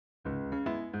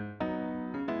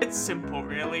It's simple,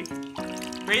 really.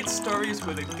 Great stories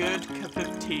with a good cup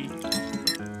of tea.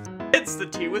 It's the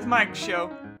Tea with Mike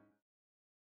show.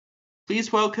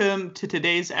 Please welcome to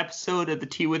today's episode of the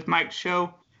Tea with Mike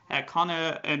show,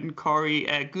 Connor and Corey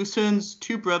Goossens,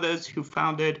 two brothers who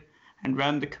founded and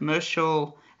ran the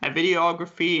commercial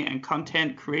videography and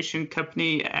content creation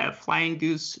company Flying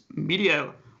Goose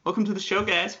Media. Welcome to the show,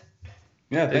 guys.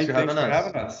 Yeah, thanks for having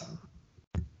us.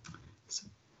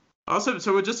 Awesome.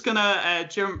 So we're just gonna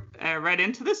jump right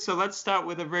into this. So let's start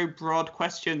with a very broad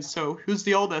question. So who's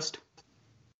the oldest?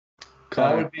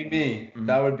 That would be me. Mm-hmm.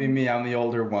 That would be me. I'm the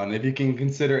older one. If you can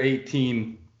consider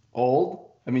 18 old,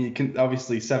 I mean, you can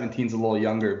obviously 17's a little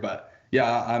younger, but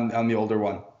yeah, I'm the older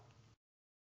one.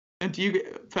 And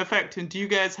perfect. And do you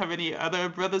guys have any other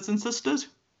brothers and sisters?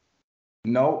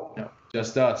 No,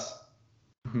 just us.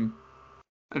 Mm-hmm.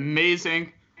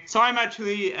 Amazing. So I'm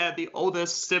actually the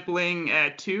oldest sibling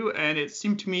too, and it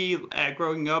seemed to me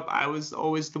growing up I was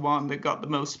always the one that got the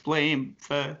most blame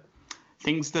for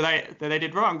things that I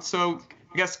did wrong. So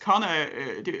I guess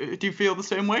Connor, do you feel the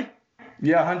same way?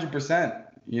 Yeah, 100%.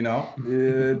 You know,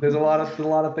 there's a lot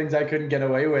of things I couldn't get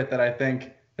away with that I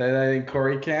think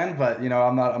Corey can, but you know,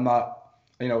 I'm not.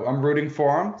 You know, I'm rooting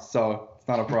for him, so it's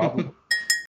not a problem.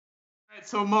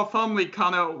 So more formally,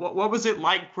 Connor, what was it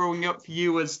like growing up for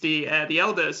you as the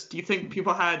eldest? Do you think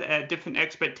people had different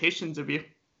expectations of you?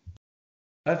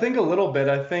 I think a little bit.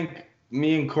 I think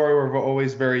me and Corey were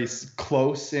always very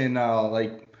close in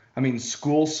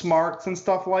school smarts and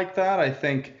stuff like that. I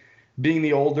think being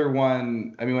the older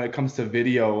one, I mean, when it comes to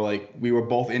video, like we were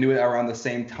both into it around the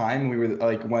same time. We were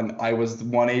like, when I was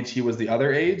one age, he was the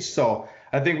other age. So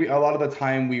I think a lot of the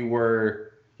time we were,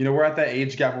 you know, we're at that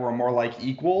age gap where we're more like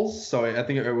equals. So I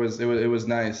think it was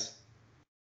nice.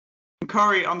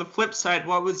 Corey, on the flip side,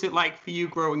 what was it like for you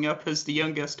growing up as the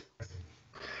youngest?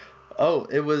 Oh,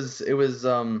 it was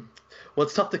well,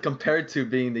 it's tough to compare it to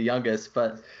being the youngest,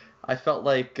 but I felt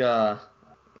like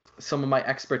some of my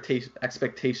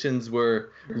expectations were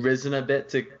risen a bit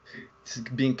to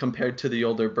being compared to the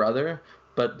older brother,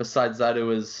 but besides that it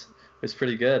was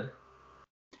pretty good.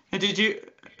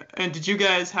 And did you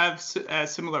guys have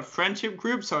similar friendship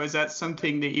groups, or is that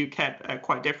something that you kept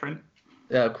quite different?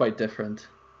 Yeah, quite different.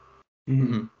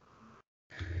 Mm-hmm.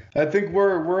 I think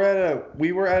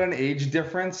we were at an age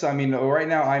difference. I mean, right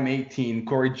now I'm 18.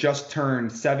 Corey just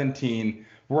turned 17.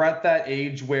 We're at that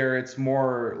age where it's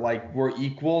more like we're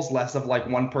equals, less of like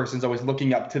one person's always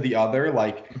looking up to the other.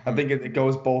 Like I think it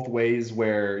goes both ways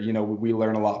where, you know, we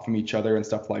learn a lot from each other and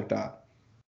stuff like that.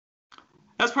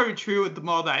 That's probably true the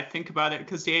more that I think about it,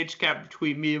 because the age gap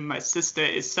between me and my sister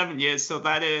is 7 years, so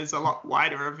that is a lot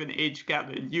wider of an age gap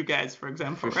than you guys, for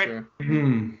example, For right? sure.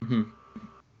 Mm-hmm.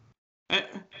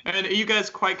 And are you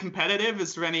guys quite competitive?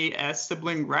 Is there any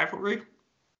sibling rivalry?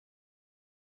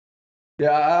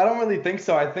 Yeah, I don't really think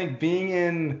so. I think being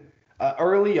in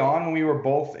early on when we were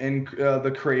both in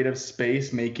the creative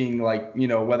space, making like, you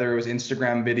know, whether it was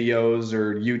Instagram videos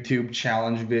or YouTube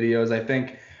challenge videos, I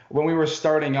think when we were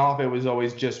starting off, it was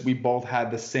always just we both had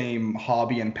the same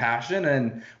hobby and passion.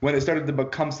 And when it started to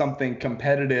become something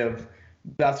competitive,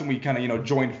 that's when we kind of, you know,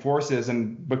 joined forces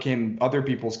and became other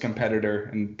people's competitor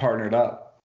and partnered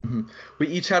up. Mm-hmm. We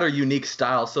each had our unique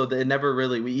style, so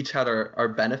we each had our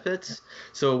benefits.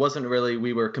 So it wasn't really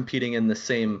we were competing in the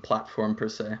same platform per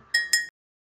se.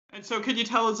 And so could you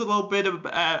tell us a little bit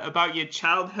about your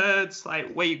childhoods,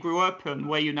 like where you grew up and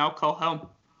where you now call home?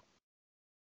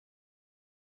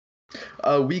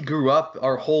 We grew up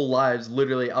our whole lives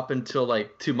literally up until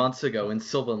like 2 months ago in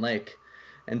Sylvan Lake,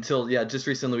 until just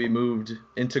recently we moved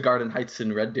into Garden Heights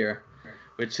in Red Deer,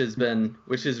 which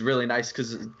is really nice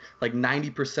because like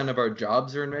 90% of our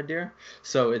jobs are in Red Deer,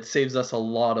 so it saves us a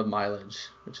lot of mileage,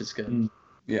 which is good.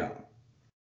 Yeah.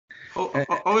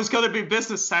 Always got to be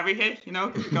business savvy here, you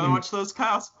know. You got to watch those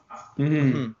cars.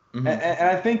 Mm-hmm. Mm-hmm. And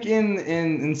I think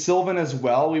in Sylvan as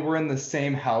well, we were in the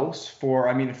same house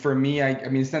for me, I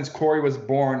mean, since Corey was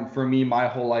born, for me, my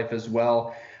whole life as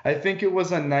well. I think it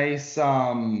was a nice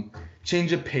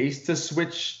change of pace to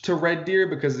switch to Red Deer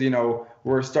because, you know,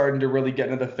 we're starting to really get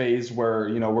into the phase where,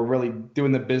 you know, we're really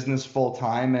doing the business full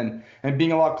time and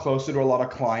being a lot closer to a lot of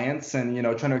clients and, you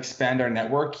know, trying to expand our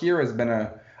network here has been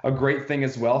a great thing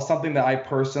as well. Something that I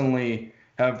personally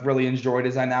have really enjoyed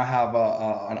is I now have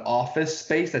an office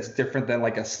space that's different than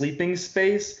like a sleeping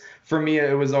space. For me,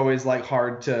 it was always like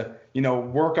hard to, you know,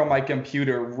 work on my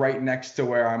computer right next to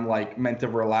where I'm like meant to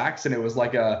relax. And it was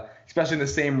like especially in the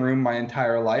same room my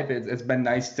entire life, it's been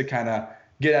nice to kind of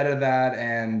get out of that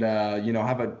and, you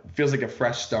know, feels like a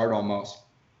fresh start almost.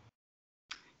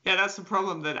 Yeah, that's the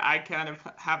problem that I kind of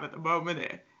have at the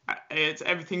moment. it's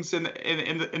everything's in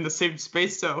the same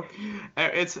space, so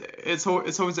it's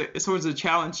always a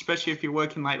challenge, especially if you're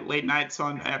working like late nights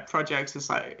on projects. It's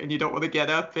like, and you don't want to get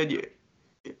up, and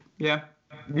yeah.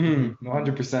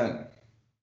 100%.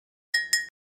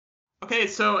 Okay,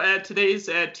 so today's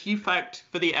tea fact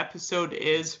for the episode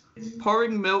is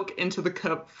pouring milk into the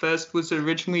cup first was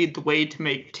originally the way to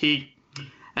make tea.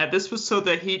 This was so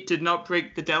the heat did not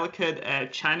break the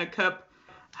delicate china cup.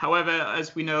 However,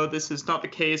 as we know, this is not the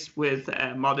case with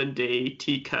modern-day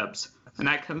teacups. And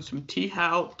that comes from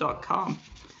teahow.com.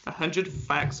 100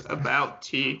 facts about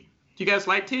tea. Do you guys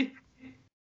like tea?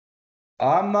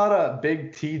 I'm not a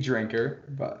big tea drinker,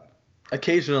 but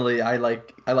occasionally I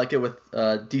like it with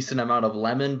a decent amount of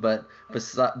lemon, but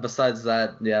besides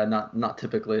that, yeah, not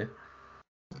typically.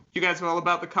 You guys are all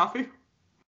about the coffee?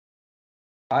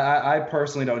 I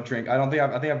personally don't drink. I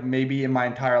think I've maybe in my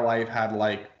entire life had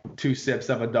like 2 sips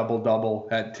of a double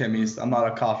at Timmy's. I'm not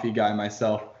a coffee guy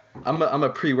myself. I'm a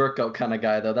pre-workout kind of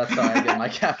guy though. That's how I get my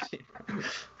caffeine.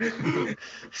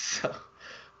 So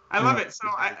I love it. So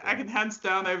I can hands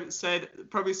down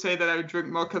probably say that I would drink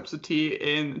more cups of tea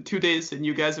in 2 days than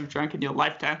you guys have drank in your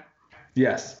lifetime.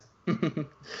 Yes.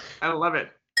 I love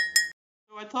it.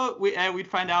 So I thought we'd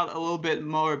find out a little bit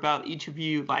more about each of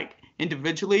you, like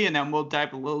individually, and then we'll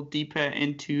dive a little deeper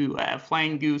into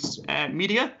Flying Goose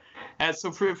Media.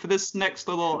 So for this next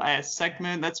little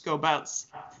segment, let's go about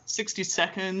 60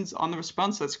 seconds on the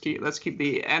response. Let's keep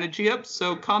the energy up.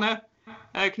 So Connor,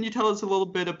 can you tell us a little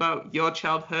bit about your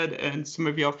childhood and some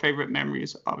of your favorite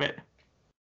memories of it?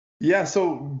 Yeah,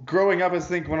 so growing up, I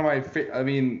think one of my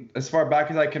as far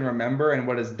back as I can remember and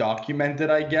what is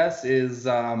documented, I guess, is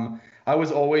I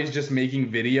was always just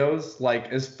making videos. Like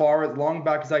as long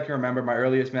back as I can remember, my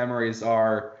earliest memories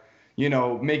are,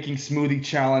 making smoothie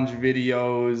challenge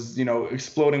videos,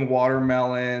 exploding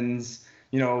watermelons,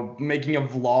 making a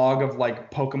vlog of like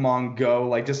Pokemon Go,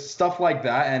 like just stuff like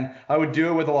that. And I would do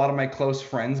it with a lot of my close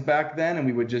friends back then, and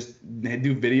we would just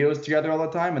do videos together all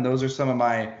the time. And those are some of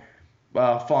my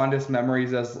fondest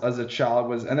memories as a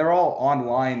child and they're all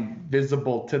online,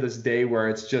 visible to this day, where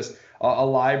it's just a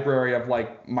library of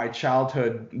like my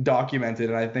childhood documented.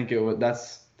 And I think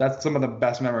that's some of the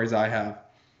best memories I have.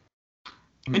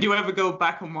 And do you ever go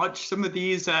back and watch some of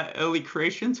these early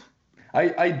creations?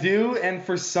 I do, and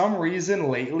for some reason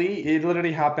lately, it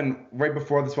literally happened right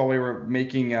before this while we were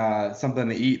making something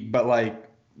to eat, but like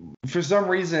for some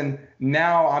reason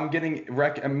now I'm getting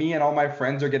me and all my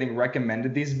friends are getting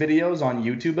recommended these videos on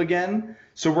YouTube again.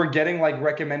 So we're getting like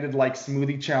recommended like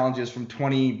smoothie challenges from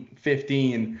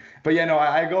 2015. But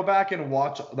I go back and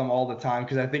watch them all the time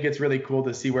because I think it's really cool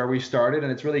to see where we started,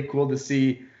 and it's really cool to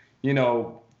see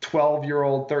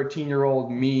 12-year-old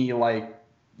 13-year-old me like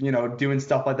doing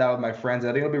stuff like that with my friends. I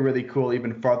think it'll be really cool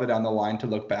even farther down the line to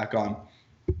look back on.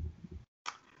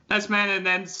 Nice, man. And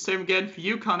then same again for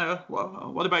you, Connor.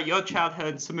 What about your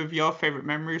childhood? Some of your favorite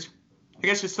memories? I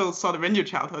guess you're still sort of in your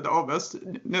childhood, almost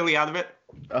nearly out of it.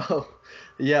 Oh,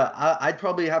 yeah. I'd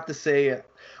probably have to say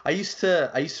I used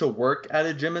to work at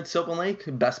a gym in Sylvan Lake,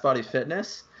 Best Body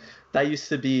Fitness. That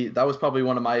was probably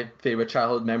one of my favorite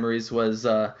childhood memories, was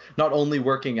not only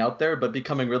working out there, but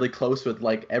becoming really close with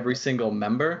like every single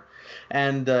member.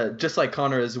 And just like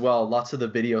Connor as well, lots of the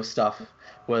video stuff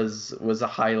was a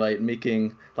highlight,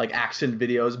 making like action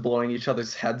videos, blowing each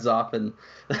other's heads off and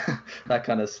that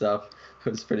kind of stuff. It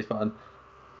was pretty fun.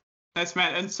 Nice,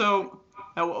 man. And so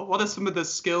what are some of the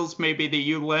skills maybe that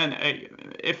you learn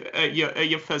at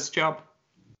your first job?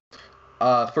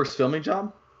 First filming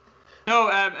job? No,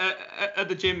 at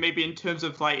the gym, maybe in terms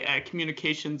of like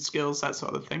communication skills, that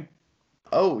sort of thing.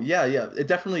 Oh, yeah. It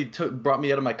definitely brought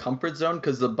me out of my comfort zone,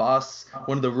 because the boss,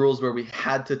 one of the rules were we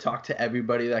had to talk to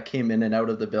everybody that came in and out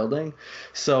of the building.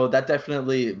 So that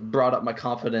definitely brought up my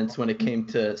confidence when it came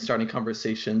to starting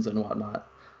conversations and whatnot.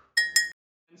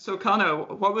 So, Connor,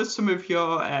 what were some of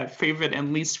your favorite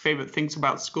and least favorite things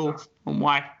about school, and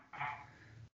why?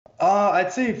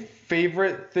 I'd say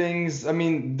favorite things,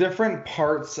 different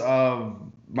parts of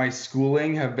my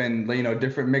schooling have been,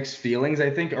 different mixed feelings.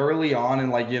 I think early on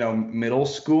in middle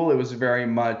school, it was very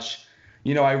much,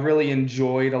 I really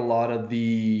enjoyed a lot of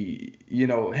the,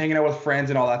 hanging out with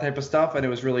friends and all that type of stuff. And it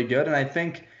was really good. And I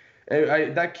think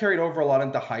that carried over a lot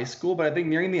into high school. But I think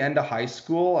nearing the end of high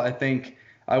school, I think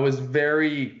I was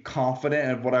very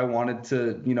confident of what I wanted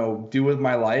to, do with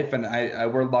my life. And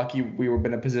we're lucky we were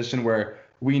in a position where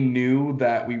we knew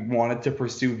that we wanted to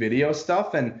pursue video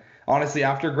stuff. And honestly,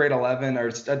 after grade 11, or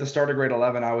at the start of grade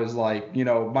 11, I was like,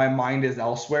 my mind is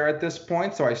elsewhere at this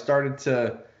point. So I started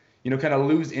to, kind of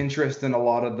lose interest in a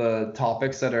lot of the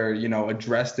topics that are,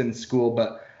 addressed in school.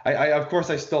 But I of course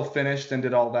I still finished and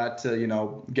did all that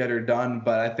to, get her done.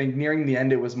 But I think nearing the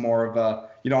end, it was more of a,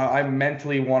 I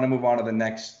mentally want to move on to the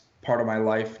next part of my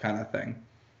life kind of thing.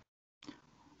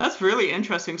 That's really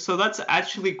interesting. So that's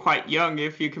actually quite young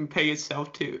if you compare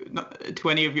yourself to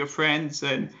any of your friends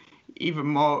and even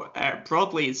more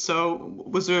broadly. So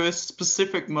was there a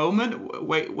specific moment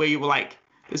where you were like,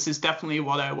 this is definitely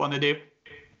what I want to do?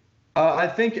 I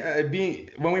think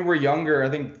when we were younger, I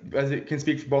think, as it can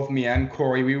speak for both me and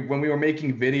Corey, when we were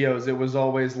making videos, it was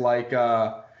always like,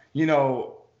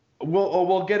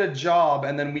 we'll get a job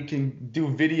and then we can do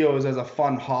videos as a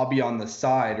fun hobby on the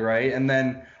side, right? And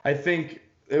then I think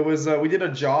it was we did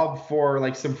a job for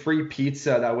like some free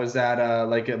pizza that was at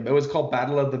it was called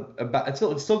Battle of the it's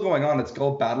still going on. It's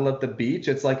called Battle at the Beach.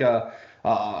 It's like a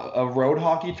road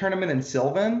hockey tournament in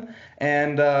Sylvan,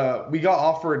 and we got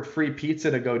offered free pizza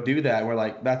to go do that. And we're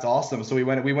like, that's awesome. So we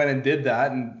went and did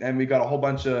that, and we got a whole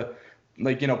bunch of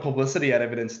publicity out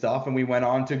of it and stuff. And we went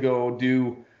on to go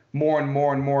do more and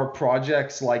more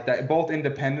projects like that, both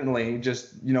independently,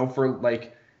 just for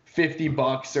like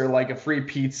 $50 or like a free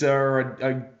pizza or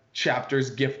a Chapters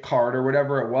gift card or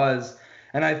whatever it was.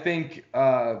 And I think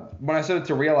when I started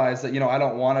to realize that I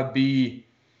don't want to be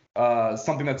I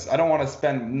don't want to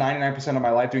spend 99% of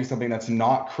my life doing something that's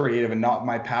not creative and not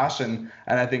my passion.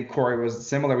 And I think Corey was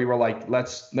similar. We were like,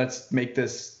 let's make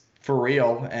this for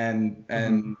real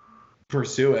and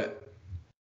pursue it.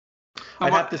 Go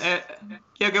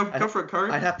for it,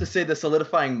 Corey. I'd have to say the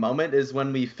solidifying moment is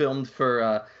when we filmed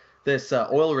for this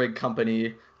oil rig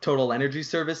company, Total Energy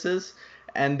Services,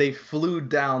 and they flew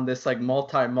down this like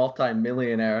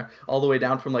multi-millionaire all the way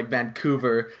down from like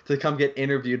Vancouver to come get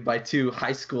interviewed by 2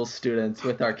 high school students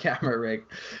with our camera rig,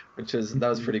 that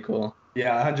was pretty cool.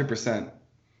 Yeah, 100%.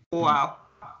 Wow.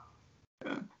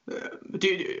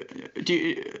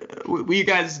 Were you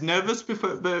guys nervous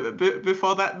before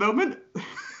that moment?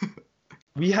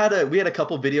 We had a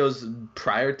couple videos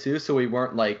prior to, so we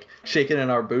weren't like shaking in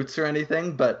our boots or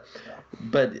anything, but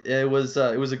it was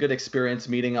a good experience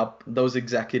meeting up those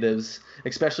executives,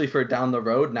 especially for down the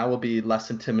road. Now we'll be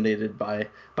less intimidated by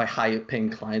high-paying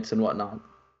clients and whatnot.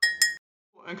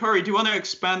 And Corey, do you want to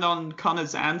expand on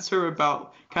Connor's answer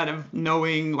about kind of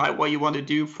knowing like what you want to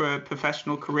do for a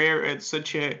professional career at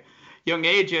such a young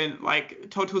age, and like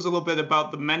talk to us a little bit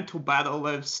about the mental battle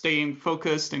of staying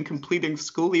focused and completing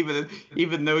school, even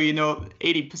though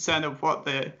 80% of what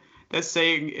they're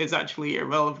saying is actually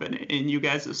irrelevant in you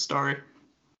guys' story.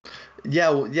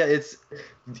 Yeah, it's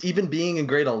even being in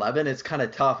grade 11, it's kind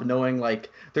of tough knowing like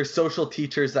there's social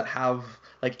teachers that have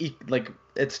like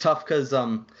it's tough because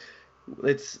I'm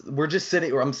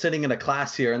sitting in a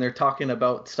class here and they're talking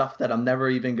about stuff that I'm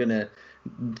never gonna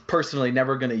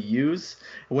use,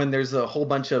 when there's a whole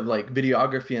bunch of like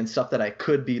videography and stuff that I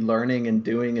could be learning and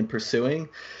doing and pursuing,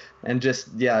 and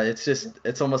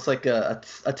it's almost like a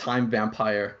time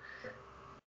vampire.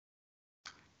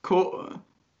 Cool.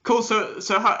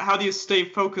 So how do you stay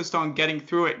focused on getting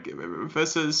through it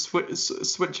versus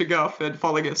switching off and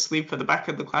falling asleep at the back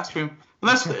of the classroom?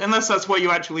 Unless that's what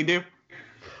you actually do.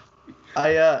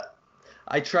 I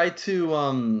try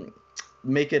to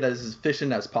make it as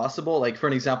efficient as possible. Like for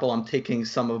an example, I'm taking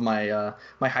some of my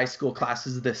my high school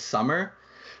classes this summer,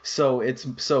 so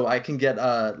I can get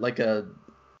like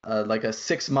a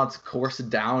 6 month course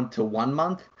down to 1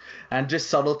 month, and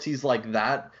just subtleties like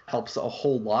that helps a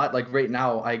whole lot. Like right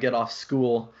now I get off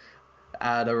school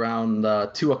at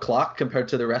around 2 o'clock compared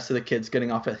to the rest of the kids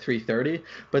getting off at 3:30,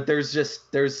 but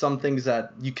there's some things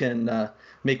that you can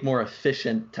make more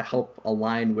efficient to help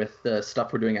align with the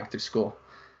stuff we're doing after school.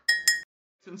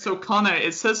 And so Connor,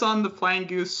 it says on the Flying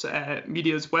Goose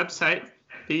Media's website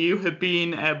that you have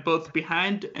been both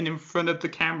behind and in front of the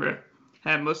camera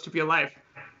most of your life.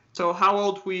 So how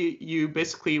old were you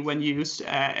basically when you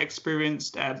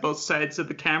experienced both sides of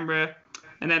the camera?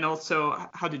 And then also,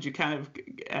 how did you kind of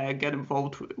get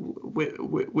involved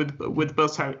with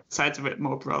both sides of it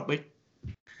more broadly?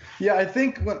 Yeah, I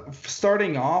think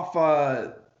starting off,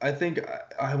 I think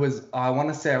I want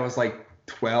to say I was like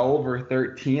 12 or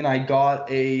 13. I got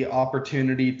a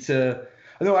opportunity to,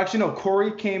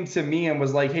 Corey came to me and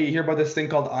was like, hey, you hear about this thing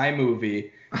called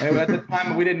iMovie? And at the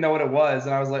time, we didn't know what it was.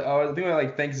 And I was like, I think it was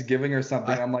like Thanksgiving or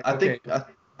something. I'm like, okay.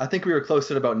 I think we were close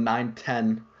at about 9,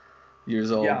 10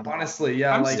 years old. Yeah, honestly,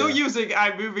 yeah. I'm still using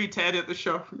iMovie to edit the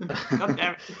show. God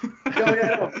damn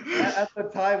it. At the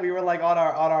time, we were like on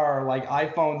our like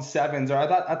iPhone 7s, or I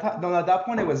thought at that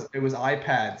point it was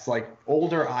iPads, like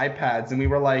older iPads, and we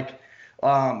were like,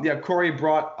 Corey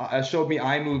showed me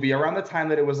iMovie around the time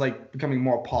that it was like becoming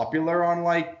more popular on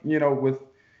like with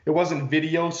it wasn't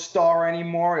Video Star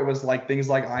anymore. It was like things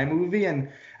like iMovie. And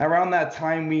around that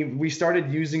time, we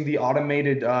started using the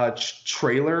automated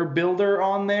trailer builder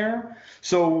on there.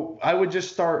 So I would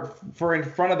just start for in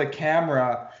front of the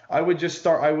camera.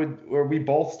 We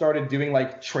both started doing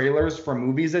like trailers for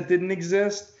movies that didn't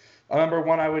exist. I remember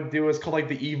one I would do was called like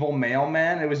The Evil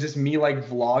Mailman. It was just me like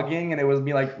vlogging, and it was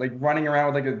me like running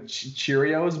around with like a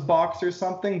Cheerios box or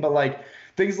something. But like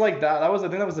things like that. I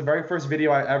think that was the very first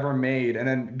video I ever made. And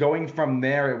then going from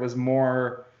there, it was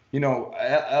more,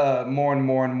 more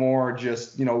and more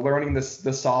just, learning the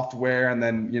software, and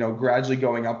then, gradually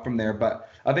going up from there. But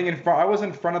I think I was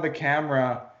in front of the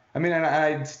camera. I mean, and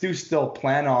I do still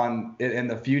plan on it in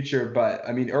the future, but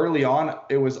I mean, early on,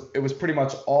 it was pretty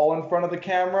much all in front of the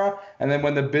camera. And then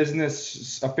when the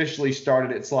business officially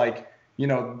started, it's like,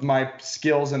 my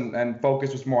skills and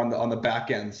focus was more on the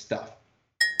back end stuff.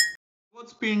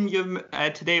 What's been your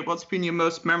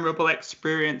most memorable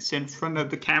experience in front of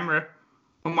the camera,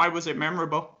 and why was it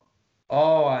memorable?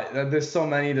 Oh, there's so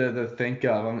many to think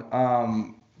of.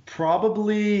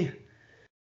 Probably.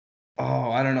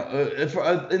 Oh, I don't know. If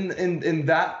in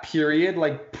that period,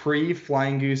 like pre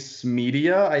Flying Goose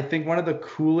Media, I think one of the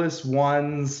coolest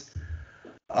ones.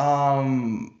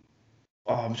 I'm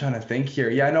trying to think here.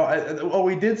 Yeah, I know.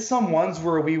 We did some ones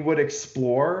where we would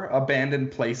explore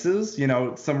abandoned places.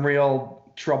 Some real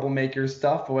troublemaker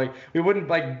stuff. Like we wouldn't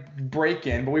like break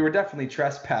in, but we were definitely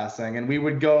trespassing, and we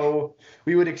would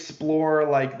explore.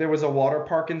 Like there was a water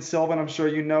park in Sylvan, I'm sure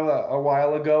a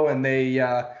while ago, and they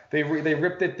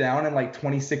ripped it down in like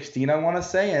 2016, I want to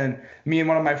say. And me and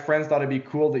one of my friends thought it'd be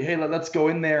cool to, hey, let's go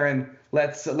in there and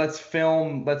let's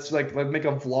film, let's make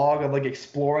a vlog of like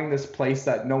exploring this place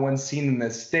that no one's seen in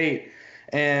this state.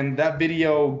 And that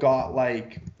video got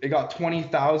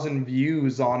 20,000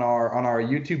 views on our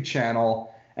YouTube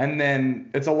channel. And then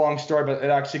it's a long story, but it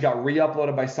actually got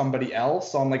re-uploaded by somebody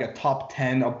else on like a top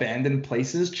 10 abandoned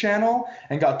places channel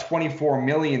and got 24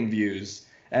 million views.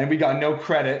 And we got no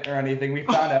credit or anything. We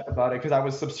found out about it because I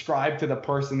was subscribed to the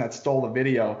person that stole the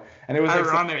video. And it was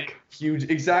ironic. Huge.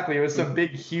 Exactly. It was some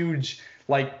big, huge,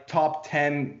 like top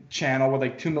 10 channel with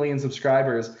like 2 million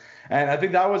subscribers. And I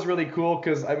think that was really cool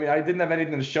because, I mean, I didn't have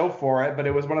anything to show for it, but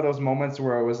it was one of those moments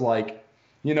where it was like,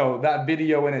 that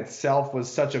video in itself was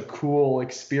such a cool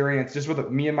experience, just with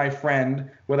me and my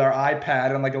friend with our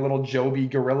iPad and like a little Joby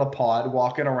Gorilla Pod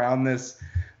walking around this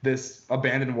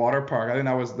abandoned water park. I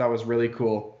think that was really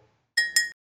cool.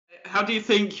 How do you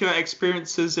think your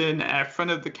experiences in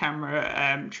front of the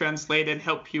camera translate and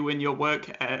help you in your work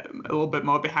a little bit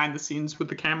more behind the scenes with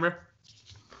the camera?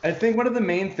 I think one of the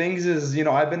main things is,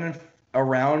 I've been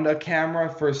around a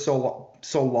camera for so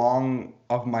long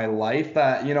of my life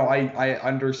that, I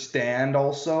understand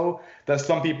also that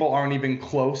some people aren't even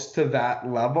close to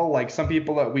that level. Like some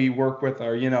people that we work with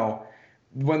are,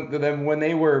 when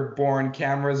they were born,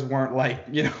 cameras weren't like,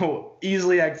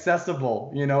 easily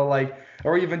accessible,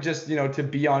 or even just, to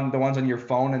be on the ones on your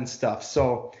phone and stuff.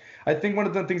 So I think one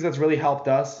of the things that's really helped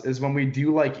us is when we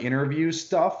do like interview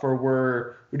stuff, or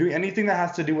we're doing anything that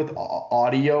has to do with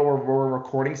audio, or we're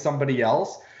recording somebody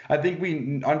else. I think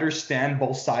we understand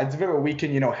both sides of it, where we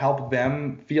can, help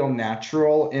them feel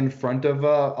natural in front of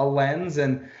a lens,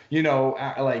 and,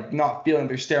 like not feeling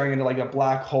they're staring into like a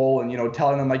black hole, and,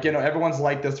 telling them like, everyone's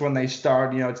like this when they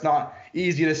start, it's not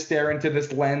easy to stare into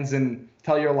this lens and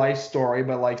tell your life story,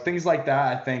 but like things like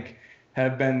that, I think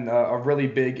have been a really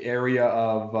big area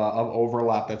of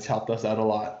overlap that's helped us out a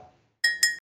lot.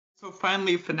 So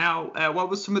finally, for now, what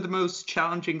were some of the most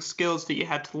challenging skills that you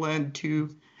had to learn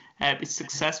to be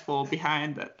successful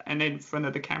behind and in front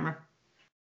of the camera?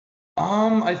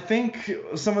 I think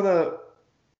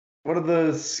one of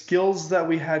the skills that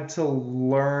we had to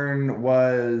learn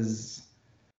was,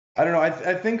 I don't know,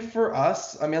 I think for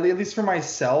us, I mean, at least for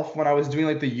myself, when I was doing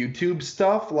like the YouTube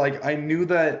stuff, like I knew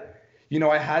that,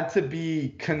 I had to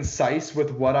be concise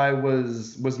with what I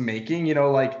was making,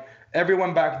 like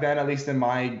everyone back then, at least in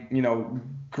my,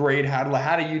 grade had a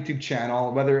YouTube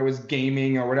channel, whether it was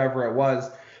gaming or whatever it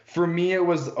was. For me, it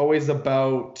was always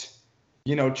about,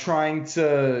 trying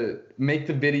to make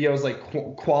the videos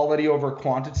like quality over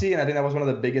quantity. And I think that was one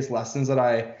of the biggest lessons that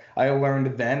I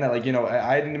learned then, that like,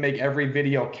 I didn't make every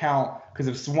video count, because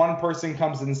if one person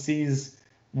comes and sees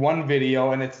one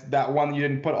video and it's that one you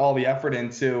didn't put all the effort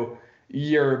into,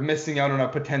 you're missing out on a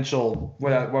potential,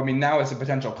 now it's a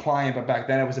potential client, but back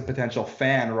then it was a potential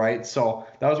fan, right? So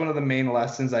that was one of the main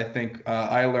lessons I think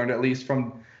I learned, at least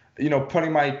from,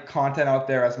 putting my content out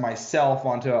there as myself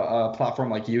onto a platform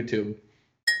like YouTube.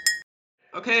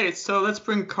 Okay, so let's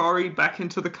bring Corey back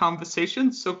into the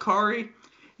conversation. So Corey,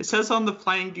 It says on the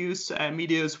Flying Goose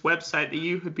Media's website that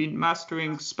you have been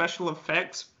mastering special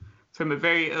effects from a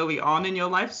very early on in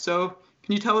your life. So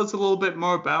can you tell us a little bit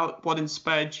more about what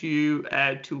inspired you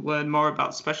to learn more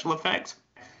about special effects?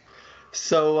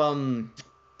 So,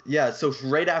 so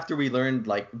right after we learned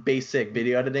like basic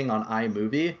video editing on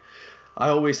iMovie, I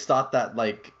always thought that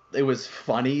like it was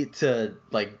funny to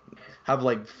like have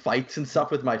like fights and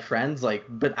stuff with my friends, like,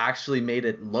 but actually made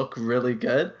it look really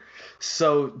good.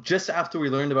 So just after we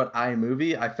learned about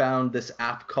iMovie, I found this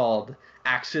app called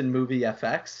Action Movie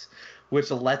FX, which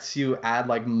lets you add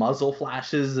like muzzle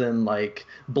flashes and like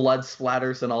blood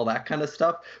splatters and all that kind of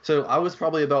stuff. So I was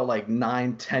probably about like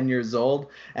 9-10 years old,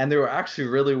 and they were actually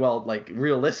really well like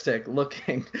realistic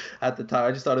looking at the time.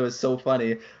 I just thought it was so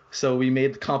funny. So we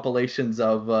made compilations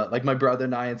of like my brother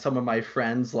and I and some of my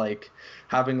friends like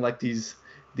having like these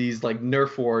like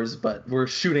Nerf wars, but we're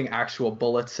shooting actual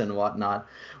bullets and whatnot,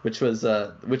 which was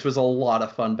a lot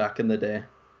of fun back in the day.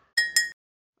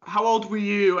 How old were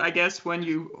you, I guess, when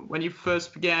you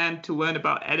first began to learn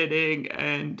about editing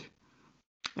and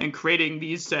creating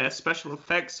these special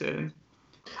effects? And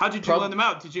how did you learn them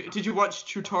out? Did you watch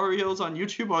tutorials on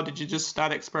YouTube, or did you just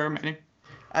start experimenting?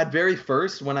 At very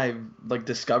first, when I like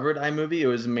discovered iMovie, it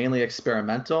was mainly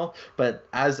experimental. But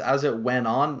as it went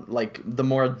on, like the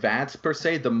more advanced per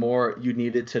se, the more you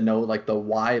needed to know like the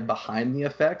why behind the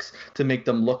effects to make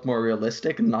them look more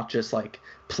realistic and not just like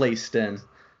placed in.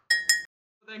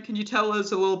 Then can you tell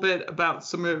us a little bit about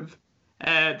some of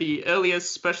the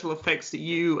earliest special effects that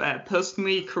you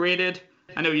personally created?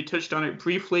 I know you touched on it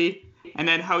briefly, and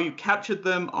then how you captured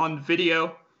them on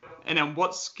video. And then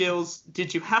what skills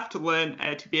did you have to learn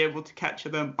to be able to capture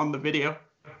them on the video?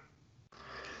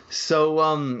 So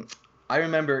I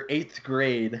remember 8th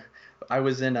grade, I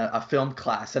was in a film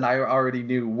class, and I already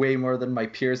knew way more than my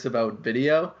peers about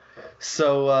video.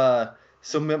 So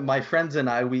my friends and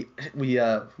I, we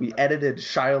edited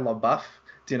Shia LaBeouf.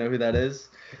 Do you know who that is?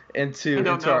 I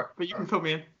don't know, but you can fill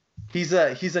me in. He's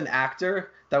an actor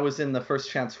that was in the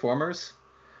first Transformers.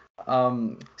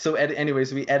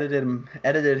 Anyways, we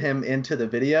edited him into the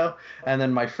video, and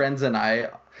then my friends and I,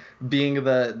 being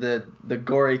the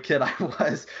gory kid I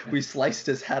was, we sliced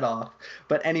his head off.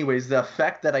 But anyways, the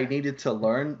effect that I needed to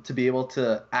learn to be able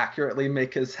to accurately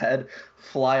make his head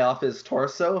fly off his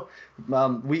torso,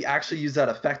 we actually use that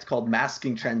effect called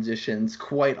masking transitions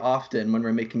quite often when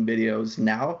we're making videos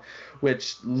now,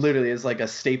 which literally is like a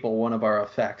staple one of our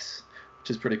effects, which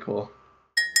is pretty cool.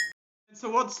 So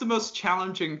what's the most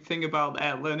challenging thing about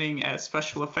learning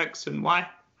special effects, and why?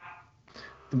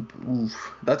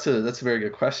 Oof, that's a very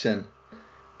good question.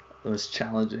 The most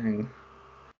challenging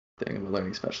thing about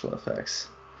learning special effects.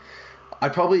 I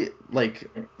probably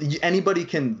like anybody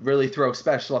can really throw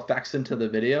special effects into the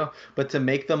video, but to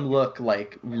make them look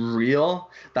like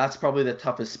real, that's probably the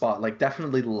toughest spot. Like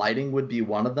definitely lighting would be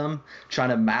one of them. Trying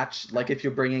to match, like if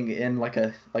you're bringing in like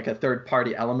a third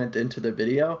party element into the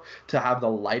video, to have the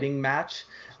lighting match,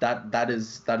 that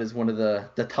is one of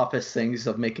the toughest things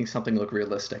of making something look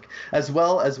realistic, as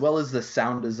well as the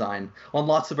sound design. On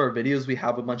lots of our videos, we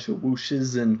have a bunch of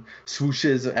whooshes and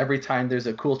swooshes every time there's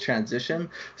a cool transition.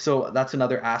 So that's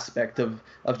another aspect of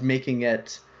making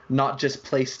it not just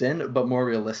placed in, but more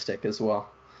realistic as well.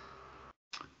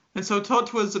 And so talk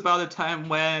to us about a time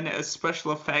when a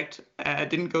special effect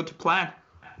didn't go to plan.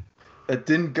 It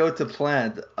didn't go to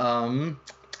plan.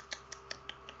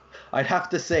 I'd have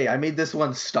to say I made this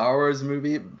one Star Wars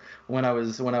movie when I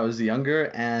was younger,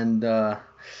 and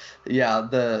yeah,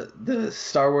 the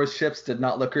Star Wars ships did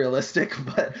not look realistic,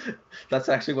 but that's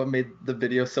actually what made the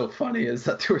video so funny, is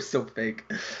that they were so fake.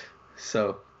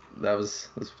 So that was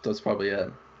probably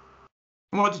it.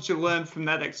 What did you learn from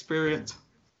that experience?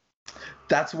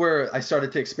 That's where I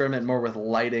started to experiment more with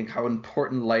lighting, how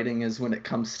important lighting is when it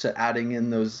comes to adding in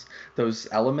those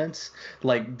elements.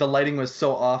 Like the lighting was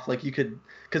so off, like you could,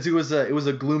 because it was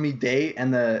a gloomy day,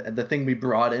 and the thing we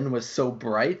brought in was so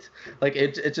bright, like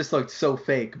it just looked so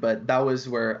fake. But that was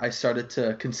where I started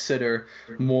to consider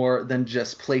more than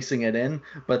just placing it in,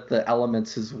 but the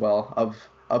elements as well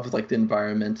of like the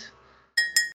environment.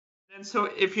 And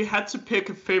so if you had to pick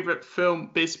a favorite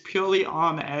film based purely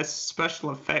on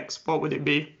special effects, what would it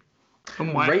be,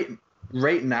 and why?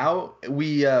 Right now,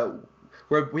 we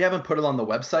haven't put it on the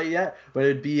website yet, but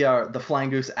it'd be the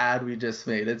Flying Goose ad we just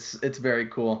made. It's very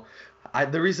cool.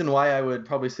 The reason why I would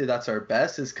probably say that's our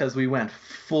best is because we went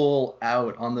full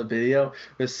out on the video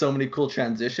with so many cool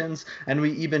transitions, and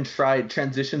we even tried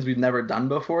transitions we've never done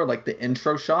before, like the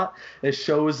intro shot. It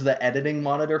shows the editing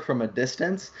monitor from a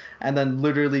distance, and then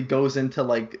literally goes into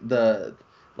like the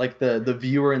like the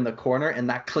viewer in the corner, and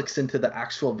that clicks into the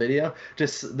actual video.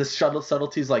 Just the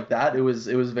subtleties like that. It was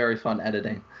very fun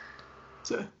editing.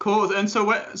 So, cool. And so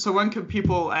when can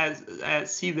people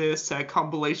see this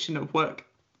compilation of work?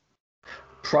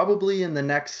 Probably in the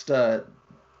next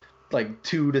like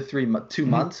 2 to 3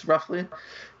 months roughly.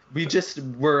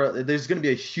 There's going to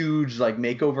be a huge like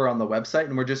makeover on the website,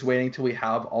 and we're just waiting till we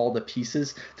have all the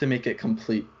pieces to make it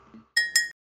complete.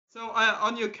 So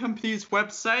on your company's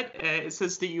website, it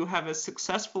says that you have a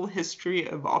successful history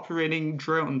of operating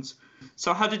drones.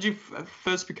 So how did you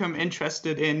first become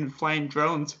interested in flying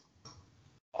drones?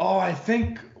 Oh, I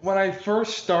think when I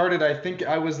first started, I think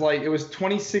I was like, it was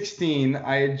 2016.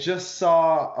 I had just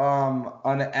saw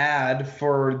an ad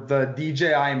for the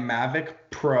DJI Mavic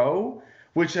Pro,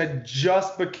 which had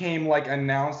just became like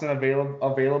announced and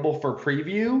available for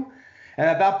preview. And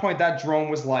at that point, that drone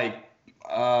was like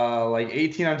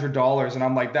 $1,800, and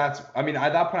I'm like, at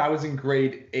that point I was in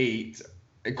grade 8.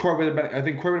 Corey would have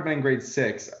been in grade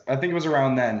 6. I think it was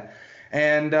around then.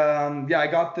 And I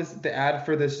got the ad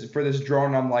for this drone,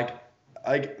 and I'm like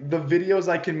the videos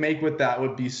I can make with that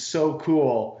would be so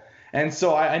cool. And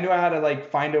so I knew I had to like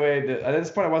find a way at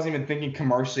this point I wasn't even thinking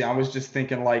commercially. I was just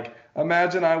thinking like,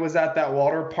 imagine I was at that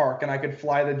water park and I could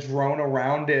fly the drone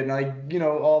around it and like,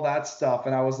 all that stuff.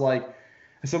 And I was like,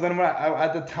 so then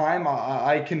at the time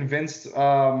I convinced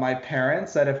my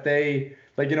parents that if they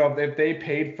if they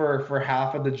paid for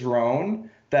half of the drone,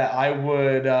 that I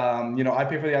would I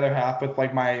pay for the other half with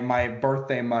like my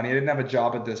birthday money. I didn't have a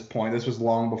job at this point. This was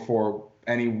long before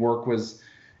any work was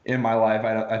in my life,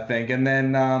 I think. And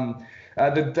then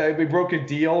we broke a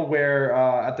deal where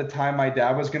at the time my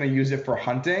dad was going to use it for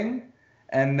hunting,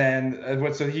 and then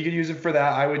so he could use it for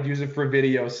that. I would use it for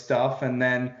video stuff. And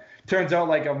then turns out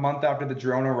like a month after the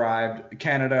drone arrived,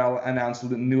 Canada announced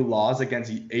new laws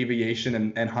against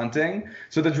aviation and hunting.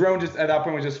 So the drone just at that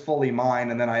point was just fully mine,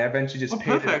 and then I eventually just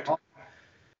paid perfect. it off.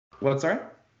 What, sorry?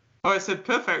 Oh, I said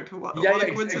perfect.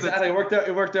 Exactly. It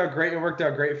worked out great. It worked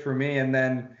out great for me. And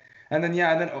then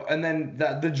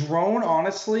the drone,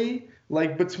 honestly,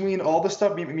 like between all the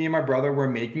stuff me and my brother were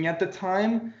making at the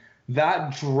time,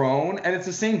 that drone, and it's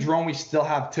the same drone we still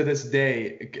have to this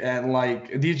day, and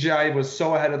like DJI was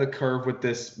so ahead of the curve with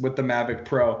the Mavic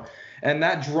Pro, and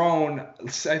that drone,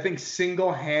 I think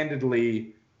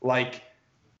single-handedly, like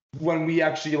when we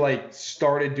actually like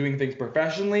started doing things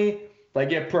professionally,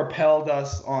 like it propelled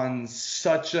us on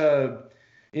such a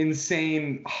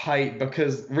insane height,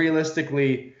 because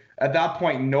realistically at that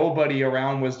point nobody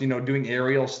around was doing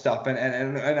aerial stuff,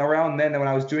 and around then when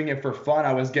I was doing it for fun,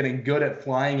 I was getting good at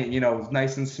flying it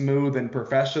nice and smooth and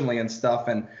professionally and stuff.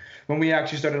 And when we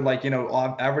actually started like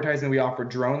advertising we offer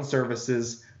drone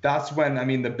services, that's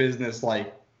when the business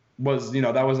like was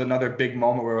that was another big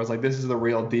moment where I was like, this is the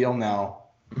real deal now.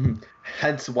 Mm-hmm.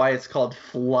 Hence why it's called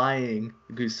Flying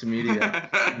Goose Media.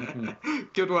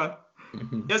 Good one.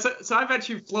 Mm-hmm. Yeah, so I've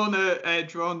actually flown a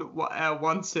drone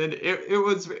once, and it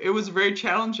was very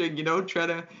challenging, trying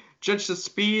to judge the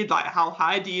speed, like how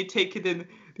high do you take it in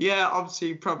the air.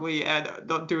 Obviously, probably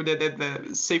not doing it in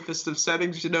the safest of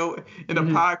settings, in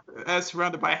a park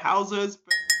surrounded by houses.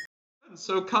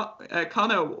 So,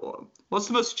 Connor, what's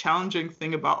the most challenging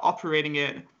thing about operating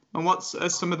it, and what's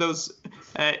some of those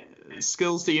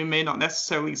skills that you may not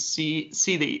necessarily see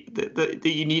that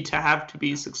you need to have to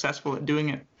be successful at doing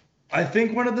it? I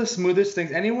think one of the smoothest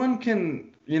things, anyone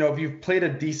can, if you've played a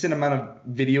decent amount of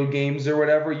video games or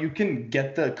whatever, you can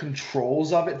get the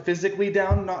controls of it physically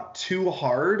down, not too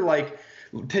hard. Like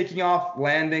taking off,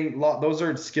 landing, those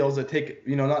are skills that take,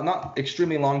 not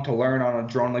extremely long to learn on a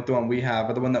drone like the one we have,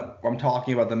 or the one that I'm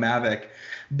talking about, the Mavic.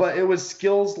 But it was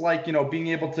skills like, being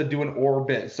able to do an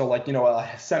orbit. So like, a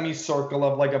semicircle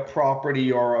of like a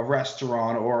property or a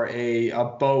restaurant or a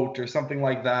boat or something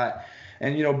like that.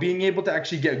 And, being able to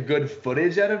actually get good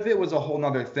footage out of it was a whole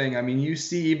nother thing. You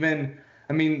see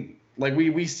like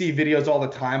we see videos all the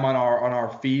time on our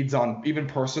feeds on even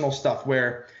personal stuff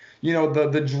where,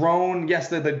 the drone, yes,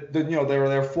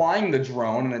 they're flying the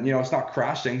drone and, it's not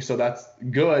crashing. So that's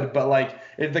good. But like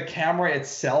if the camera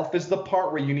itself is the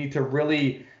part where you need to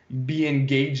really be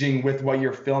engaging with what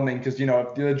you're filming, because,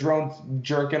 if the drone's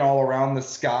jerking all around the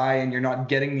sky and you're not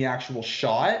getting the actual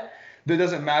shot, it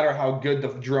doesn't matter how good the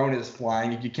drone is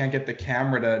flying if you can't get the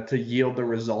camera to yield the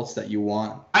results that you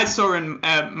want. I saw in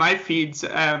my feeds,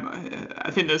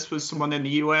 I think this was someone in the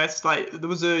US, like there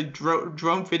was a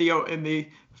drone video and they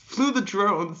flew the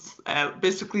drone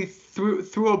basically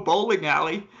through a bowling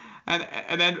alley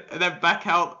and then back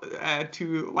out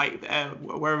to like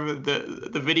wherever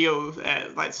the video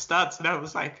like starts. And I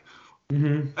was like,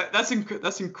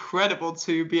 that's incredible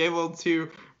to be able to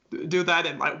do that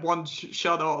in like one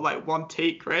shot or like one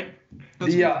take, right?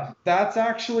 Yeah, that's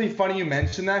actually funny you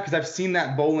mentioned that because I've seen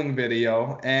that bowling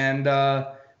video, and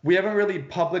we haven't really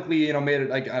publicly, made it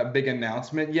like a big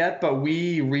announcement yet, but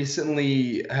we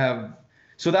recently have.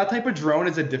 So that type of drone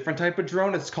is a different type of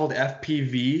drone. It's called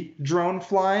FPV drone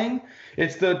flying.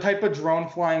 It's the type of drone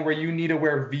flying where you need to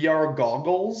wear VR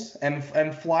goggles and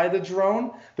fly the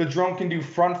drone. The drone can do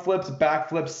front flips, back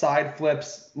flips, side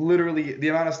flips. Literally, the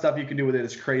amount of stuff you can do with it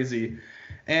is crazy.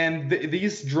 And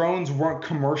these drones weren't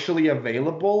commercially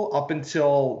available up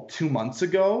until 2 months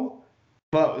ago.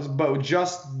 But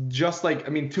just like,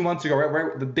 2 months ago,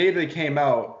 right the day they came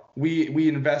out, we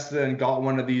invested and got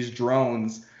one of these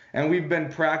drones. And we've been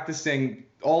practicing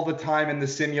all the time in the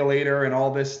simulator and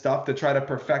all this stuff to try to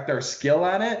perfect our skill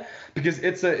at it, because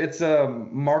it's a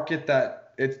market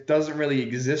that it doesn't really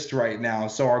exist right now.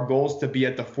 So our goal is to be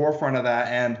at the forefront of that.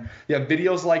 And yeah,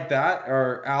 videos like that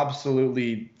are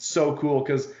absolutely so cool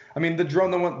because the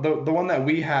drone, the one that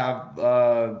we have,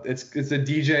 it's a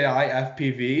DJI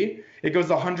FPV. It goes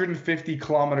 150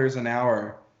 kilometers an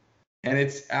hour, and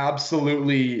it's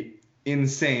absolutely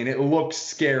insane. It looks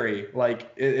scary.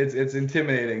 Like it's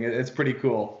intimidating. It's pretty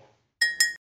cool.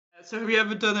 So have you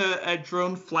ever done a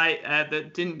drone flight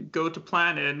that didn't go to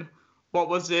plan, and what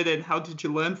was it and how did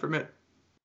you learn from it?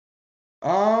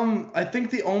 I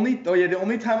think the only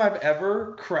time I've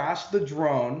ever crashed the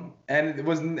drone, and it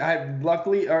was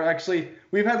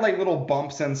we've had like little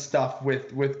bumps and stuff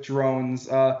with drones.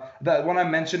 That one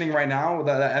I'm mentioning right now,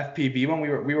 the FPV one,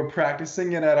 we were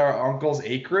practicing it at our uncle's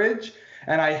acreage,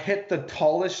 and I hit the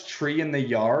tallest tree in the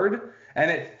yard,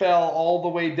 and it fell all the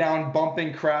way down,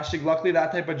 bumping, crashing. Luckily,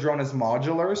 that type of drone is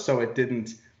modular, so it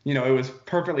didn't, it was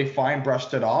perfectly fine,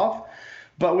 brushed it off.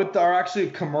 But with our actually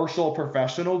commercial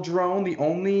professional drone, the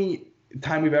only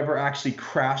time we've ever actually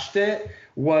crashed it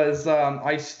was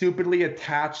I stupidly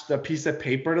attached a piece of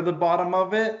paper to the bottom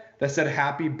of it that said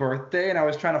happy birthday, and I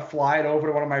was trying to fly it over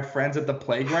to one of my friends at the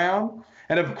playground.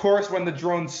 And of course, when the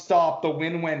drone stopped, the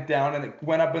wind went down and it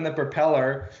went up in the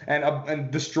propeller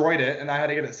and destroyed it. And I had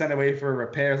to get it sent away for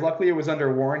repairs. Luckily, it was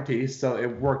under warranty, so it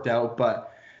worked out.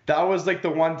 But that was like the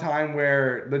one time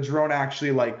where the drone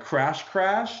actually like crashed.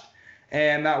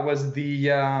 And that was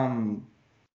that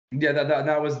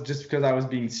was just because I was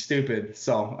being stupid.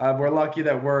 So we're lucky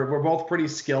that we're both pretty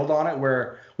skilled on it.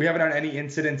 Where we haven't had any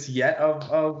incidents yet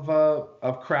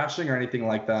of crashing or anything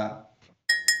like that.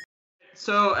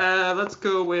 So let's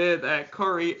go with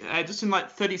Corey. Just in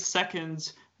like 30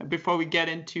 seconds before we get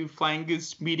into Flying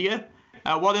Goose Media,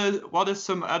 what are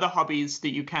some other hobbies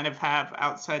that you kind of have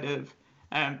outside of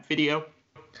video?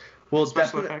 Well,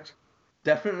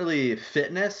 definitely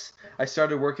fitness. I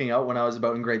started working out when I was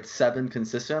about in grade 7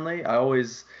 consistently. I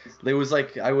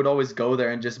would always go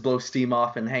there and just blow steam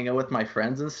off and hang out with my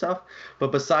friends and stuff.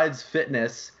 But besides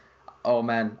fitness, oh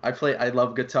man, I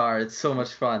love guitar. It's so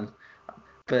much fun.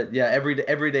 But yeah,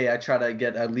 every day I try to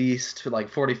get at least like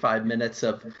 45 minutes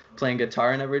of playing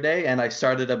guitar in every day. And I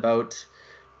started about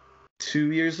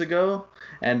 2 years ago.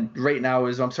 And right now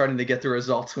I'm starting to get the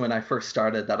results when I first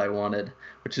started that I wanted,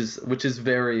 which is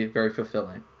very, very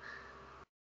fulfilling.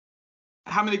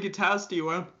 How many guitars do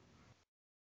you own?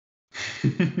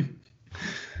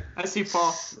 I see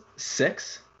 4.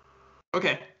 6.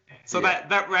 Okay. So yeah.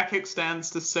 that rack extends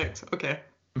to 6. Okay.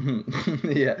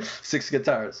 Yeah, 6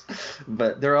 guitars,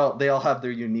 but they all have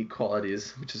their unique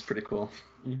qualities, which is pretty cool.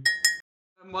 And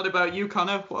what about you,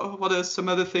 Connor? What are some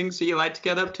other things that you like to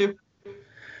get up to?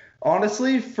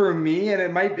 Honestly, for me,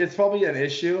 and it's probably an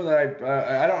issue that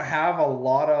I don't have a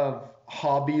lot of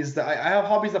hobbies. That I have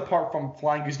hobbies apart from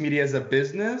Flying Goose Media as a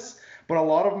business, but a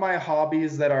lot of my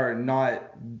hobbies that are not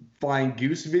Flying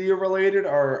Goose video related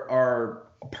are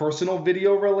personal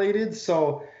video related.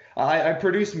 So I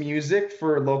produce music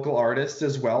for local artists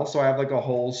as well. So I have like a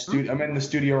whole studio. I'm in the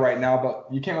studio right now, but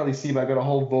you can't really see, but I got a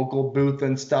whole vocal booth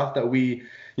and stuff that we,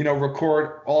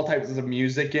 record all types of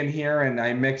music in here, and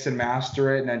I mix and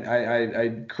master it, and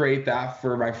I create that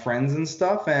for my friends and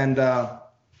stuff. And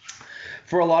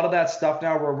for a lot of that stuff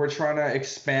now, we're trying to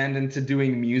expand into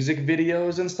doing music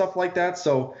videos and stuff like that.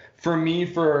 So for me,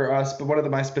 one of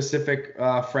my specific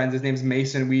friends, his name's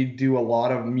Mason, we do a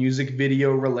lot of music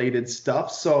video related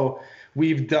stuff. So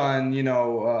we've done,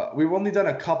 we've only done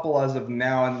a couple as of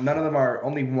now, and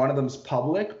only one of them's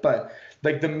public, but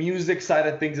like the music side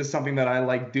of things is something that I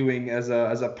like doing as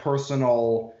a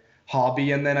personal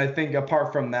hobby. And then I think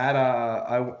apart from that,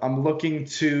 I'm looking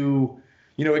to,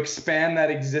 expand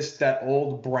that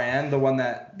old brand, the one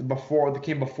that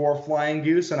came before Flying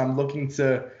Goose, and I'm looking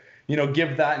to,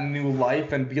 give that new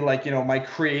life and be like, my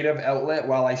creative outlet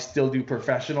while I still do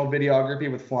professional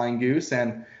videography with Flying Goose.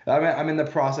 And I'm in the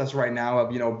process right now of,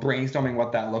 brainstorming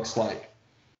what that looks like.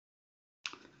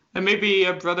 And maybe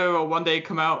your brother will one day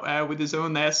come out with his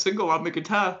own single on the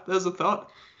guitar. There's a thought.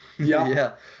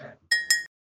 Yeah.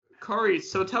 Corey,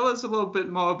 so tell us a little bit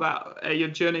more about your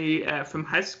journey from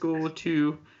high school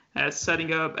to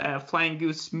setting up Flying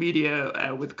Goose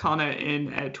Media with Connor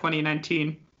in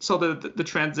 2019. So the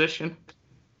transition.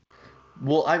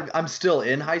 Well, I'm still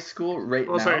in high school right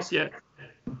now. Sorry, yeah.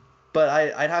 But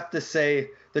I'd have to say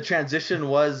the transition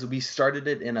was we started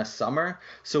it in a summer,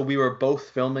 so we were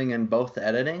both filming and both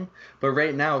editing. But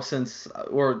right now, it's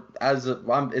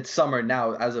summer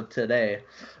now as of today,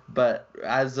 but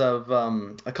as of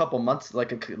a couple months,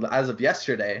 as of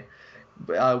yesterday,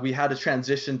 we had a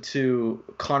transition to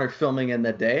Connor filming in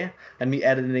the day and me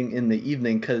editing in the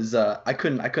evening because I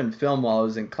couldn't film while I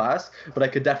was in class, but I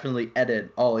could definitely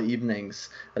edit all evenings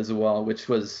as well, which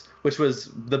was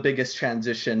the biggest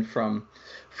transition from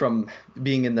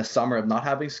being in the summer of not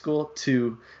having school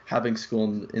to having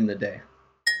school in the day.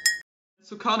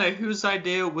 So Connor, whose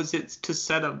idea was it to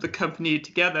set up the company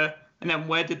together, and then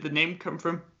where did the name come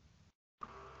from?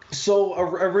 So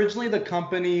originally the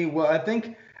company, well, I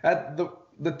think at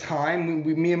the time,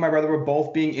 me and my brother were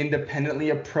both being independently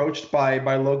approached by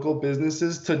local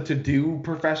businesses to do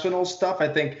professional stuff. I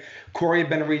think Corey had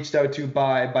been reached out to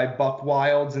by Buck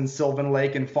Wilds and Sylvan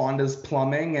Lake and Fonda's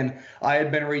Plumbing, and I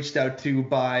had been reached out to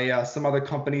by some other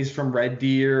companies from Red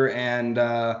Deer and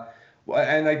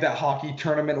like that hockey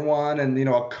tournament one, and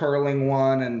a curling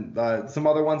one, and some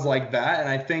other ones like that. And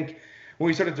I think when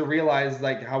we started to realize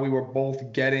like how we were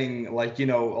both getting like a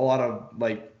lot of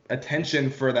like attention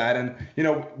for that, and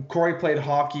Corey played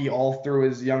hockey all through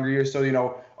his younger years,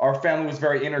 so our family was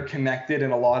very interconnected,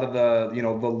 and a lot of the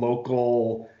the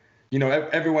local,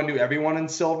 everyone knew everyone in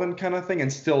Sylvan kind of thing,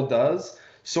 and still does.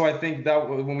 So I think that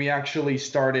when we actually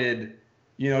started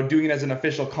doing it as an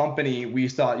official company, we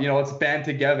thought let's band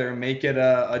together, make it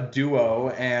a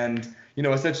duo, and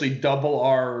essentially double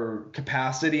our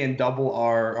capacity and double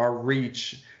our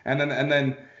reach. And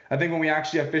then I think when we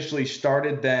actually officially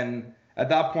started, then at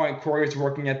that point, Corey was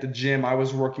working at the gym. I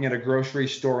was working at a grocery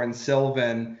store in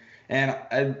Sylvan. And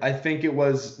I think it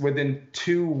was within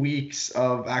 2 weeks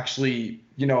of actually,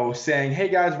 saying, hey,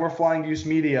 guys, we're Flying Goose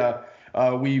Media.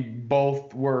 We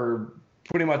both were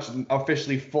pretty much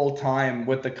officially full-time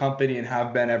with the company and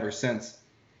have been ever since.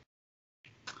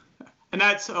 And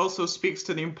that also speaks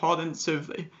to the importance of,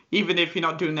 even if you're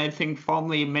not doing anything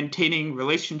formally, maintaining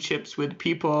relationships with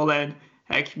people and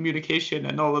communication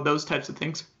and all of those types of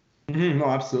things. Mm-hmm. No,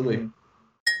 absolutely.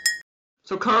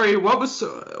 So Corey, what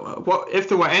if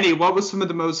there were any, what were some of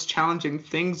the most challenging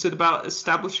things about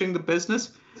establishing the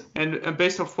business? And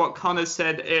based off what Connor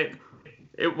said,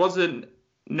 it wasn't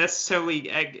necessarily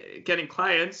getting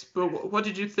clients, but what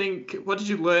did you think? What did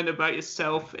you learn about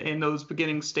yourself in those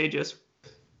beginning stages?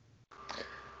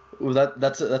 Well,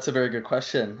 that's a very good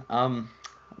question. I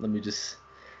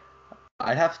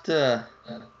have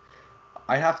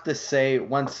to say,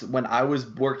 when I was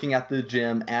working at the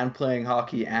gym and playing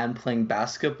hockey and playing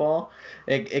basketball,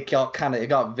 it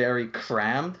got very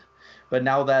crammed. But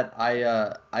now that I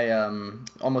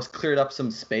almost cleared up some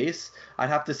space, I'd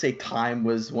have to say time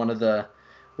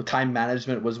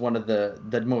management was one of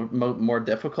the more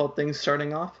difficult things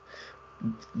starting off.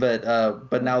 But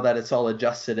now that it's all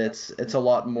adjusted, it's a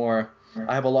lot more.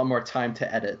 I have a lot more time to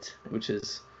edit, which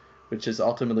is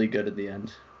ultimately good at the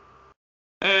end.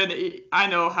 And I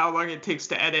know how long it takes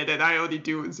to edit, and I only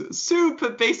do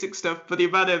super basic stuff, but the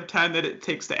amount of time that it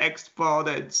takes to export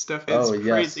and stuff is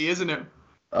crazy, isn't it?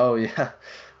 Oh, yeah.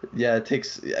 Yeah, it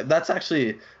takes... That's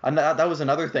actually... That was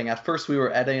another thing. At first, we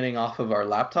were editing off of our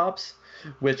laptops,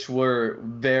 which were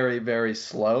very, very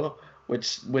slow,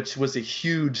 which was a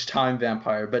huge time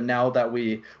vampire. But now that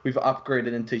we've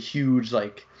upgraded into huge,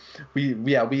 like...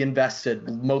 We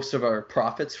invested most of our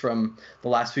profits from the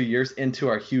last few years into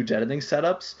our huge editing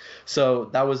setups. So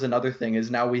that was another thing,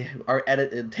 is now our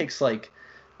edit, it takes like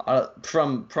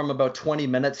from about 20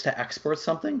 minutes to export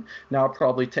something. Now it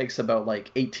probably takes about like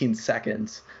 18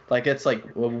 seconds. Like it's like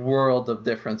a world of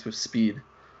difference with speed.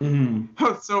 Mm-hmm.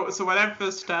 So when I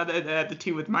first started the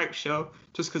Tea with Mike show,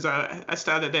 just because I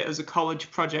started it as a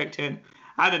college project and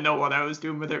I didn't know what I was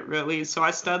doing with it really, so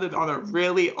I started on a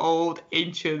really old,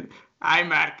 ancient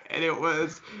iMac, and it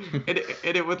was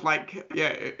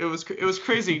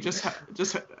crazy just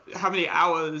how many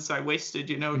hours I wasted,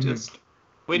 just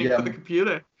waiting for the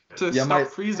computer. to stop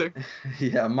freezing.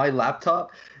 Yeah, my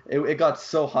laptop, it got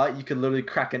so hot you could literally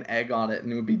crack an egg on it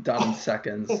and it would be done in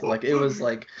seconds. Like it was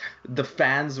like the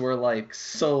fans were like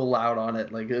so loud on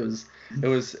it. Like it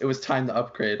was time to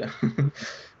upgrade.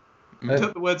 I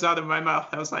took the words out of my mouth.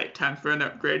 I was like, time for an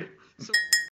upgrade.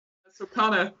 So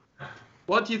Connor,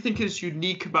 what do you think is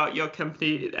unique about your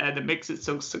company that makes it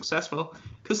so successful?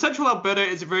 Because Central Alberta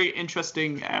is a very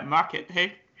interesting market,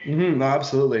 hey? No,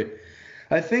 absolutely.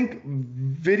 I think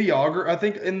I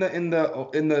think in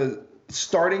the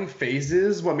starting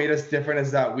phases, what made us different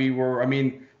is that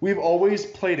we've always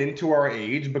played into our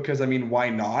age because, why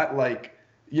not? Like,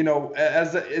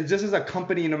 just as a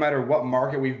company, no matter what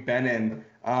market we've been in,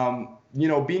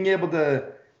 being able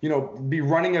to, be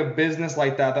running a business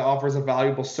like that offers a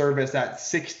valuable service at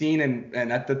 16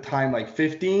 and at the time, like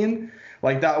 15,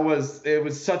 like it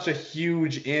was such a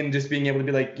huge just being able to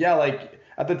be like, yeah, like,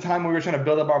 at the time when we were trying to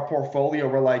build up our portfolio,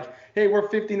 we're like, hey, we're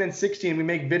 15 and 16. We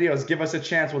make videos. Give us a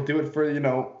chance. We'll do it for,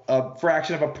 a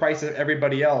fraction of a price of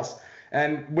everybody else.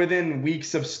 And within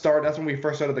weeks of that's when we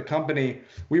first started the company.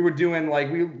 We were doing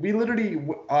we literally,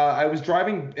 I was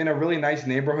driving in a really nice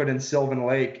neighborhood in Sylvan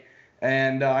Lake.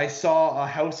 And I saw a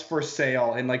house for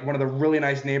sale in like one of the really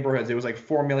nice neighborhoods. It was like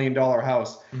 $4 million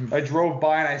house. Mm-hmm. I drove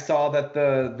by and I saw that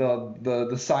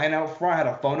the sign out front had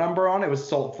a phone number on it. It was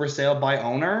sold for sale by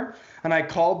owner. And I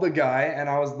called the guy and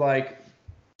I was like,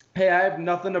 hey, I have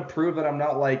nothing to prove that I'm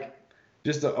not like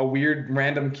just a weird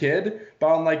random kid.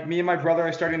 But I'm like, me and my brother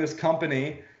are starting this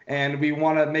company and we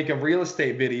want to make a real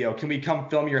estate video. Can we come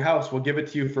film your house? We'll give it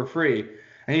to you for free.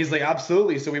 And he's like,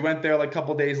 absolutely. So we went there like a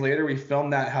couple days later. We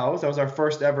filmed that house. That was our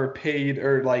first ever paid,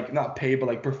 or like not paid, but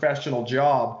like professional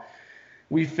job.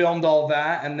 We filmed all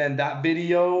that, and then that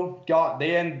video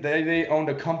they owned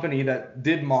a company that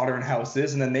did modern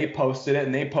houses, and then they posted it,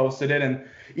 and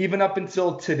even up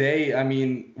until today,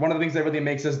 one of the things that really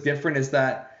makes us different is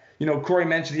that, Corey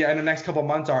mentioned, in the next couple of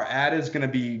months, our ad is going to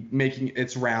be making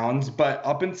its rounds. But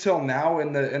up until now,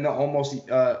 in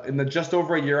the just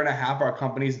over a year and a half, our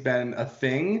company's been a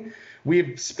thing.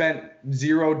 We've spent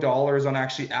 $0 on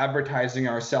actually advertising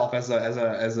ourselves as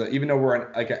a even though we're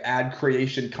an ad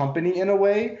creation company in a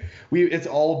way. It's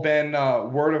all been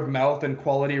word of mouth and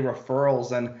quality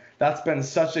referrals, and that's been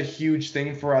such a huge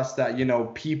thing for us that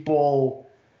people.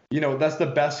 That's the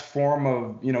best form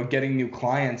of, getting new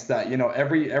clients that,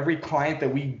 every client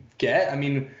that we get,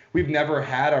 we've never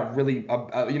had a really,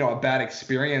 a bad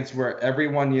experience where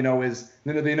everyone, is,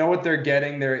 they know what they're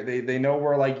getting. They know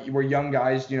we're young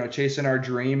guys, chasing our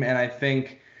dream. And I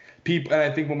think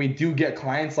when we do get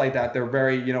clients like that, they're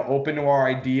very, open to our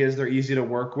ideas. They're easy to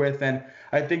work with. And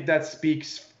I think that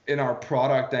speaks in our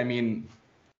product.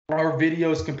 Our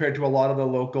videos compared to a lot of the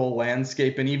local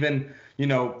landscape and even,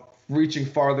 reaching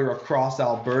farther across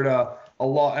Alberta a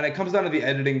lot, and it comes down to the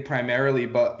editing primarily,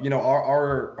 but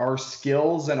our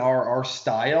skills and our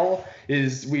style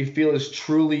we feel is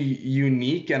truly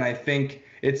unique, and I think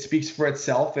it speaks for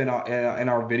itself in our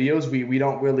videos. We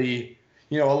don't really,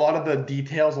 a lot of the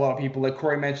details, a lot of people, like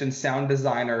Corey mentioned sound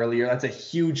design earlier, that's a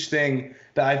huge thing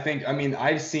that I think,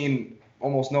 I've seen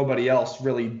almost nobody else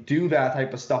really do that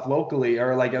type of stuff locally,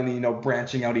 or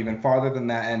branching out even farther than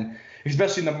that, and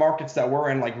especially in the markets that we're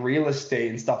in, like real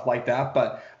estate and stuff like that.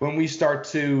 But when we start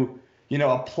to,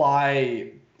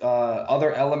 apply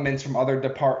other elements from other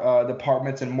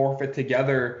departments and morph it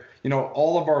together,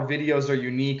 all of our videos are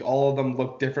unique. All of them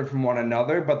look different from one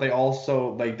another, but they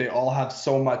also, they all have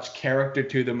so much character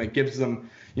to them. It gives them,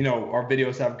 our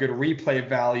videos have good replay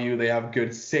value. They have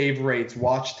good save rates,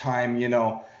 watch time,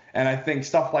 and I think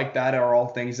stuff like that are all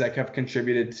things that have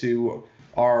contributed to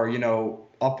our,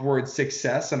 upward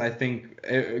success, and I think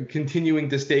continuing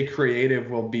to stay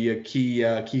creative will be a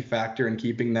key factor in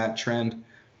keeping that trend.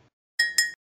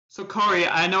 So Corey,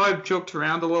 I know I've joked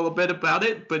around a little bit about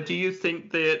it, but do you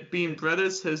think that being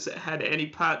brothers has had any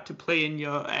part to play in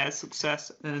your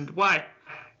success, and why?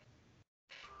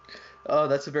 Oh,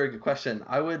 that's a very good question.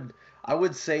 I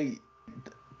would say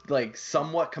like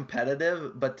somewhat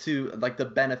competitive, but to like the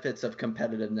benefits of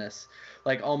competitiveness.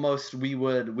 Like almost we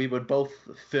would both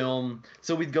film,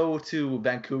 so we'd go to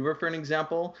Vancouver for an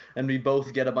example, and we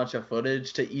both get a bunch of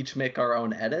footage to each make our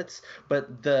own edits, but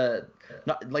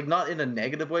not in a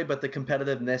negative way, but the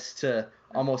competitiveness to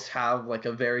almost have like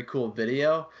a very cool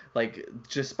video, like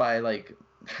just by like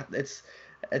it's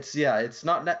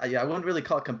not I wouldn't really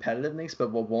call it competitiveness,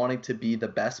 but wanting to be the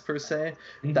best per se,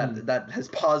 mm-hmm. that has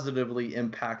positively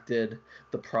impacted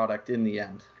the product in the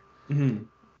end. Mm-hmm.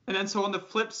 And then so on the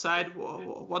flip side,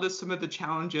 what are some of the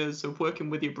challenges of working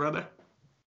with your brother?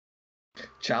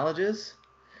 Challenges?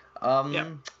 Yeah.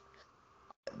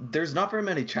 there's not very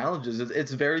many challenges.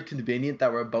 It's very convenient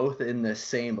that we're both in the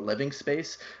same living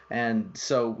space, and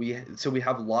so we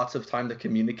have lots of time to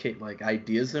communicate like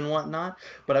ideas and whatnot.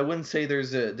 But I wouldn't say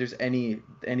there's any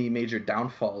major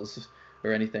downfalls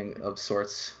or anything of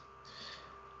sorts.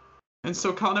 And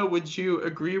so, Connor, would you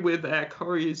agree with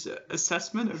Corey's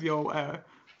assessment of your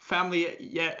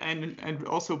family, and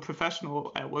also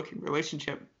professional working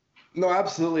relationship? No,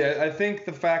 absolutely. I think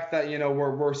the fact that,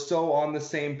 we're so on the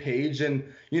same page, and,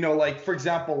 like, for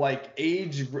example, like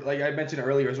age, like I mentioned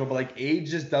earlier as well, but like age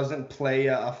just doesn't play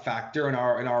a factor in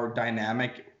our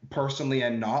dynamic personally,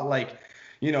 and not like,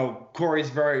 Corey's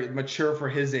very mature for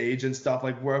his age and stuff.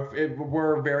 Like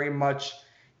we're very much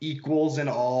equals in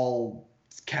all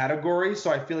categories.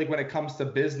 So I feel like when it comes to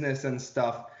business and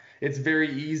stuff, it's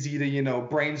very easy to,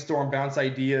 brainstorm, bounce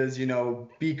ideas,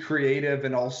 be creative,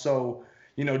 and also,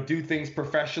 do things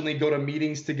professionally, go to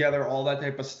meetings together, all that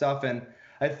type of stuff. And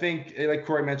I think, like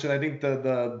Corey mentioned, I think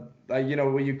the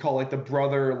what you call like the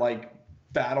brother like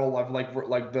battle of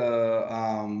like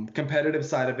the competitive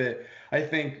side of it. I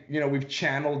think, we've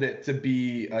channeled it to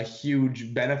be a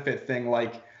huge benefit thing.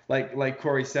 Like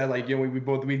Corey said, like,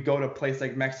 we'd go to a place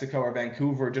like Mexico or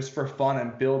Vancouver just for fun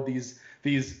and build these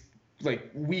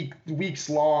like weeks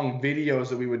long videos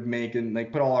that we would make and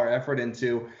like put all our effort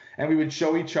into, and we would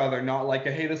show each other, not like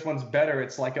hey, this one's better.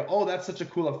 It's like oh, that's such a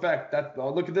cool effect,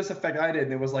 look at this effect I did.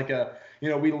 And it was like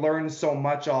we learned so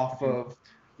much off of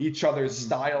each other's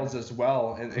styles as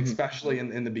well, and especially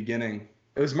in the beginning.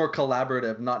 It was more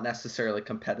collaborative, not necessarily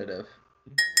competitive.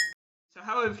 So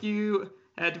how have you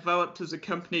developed as a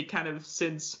company kind of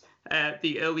since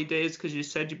the early days, because you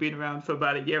said you've been around for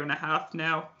about 1.5 years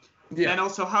now? Yeah. And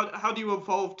also, how do you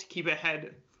evolve to keep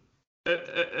ahead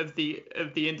of the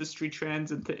industry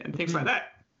trends and things like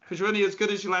that? Because you're only as good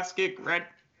as your last gig, right?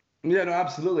 Yeah, no,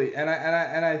 absolutely. And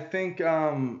I think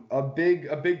a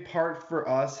big part for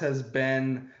us has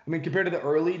been, I mean, compared to the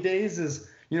early days, is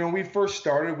when we first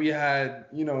started, we had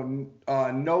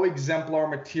no exemplar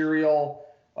material,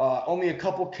 only a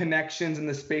couple connections in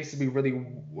the spaces we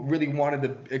really wanted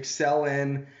to excel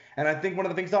in. And I think one of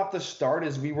the things off the start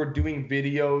is we were doing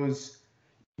videos,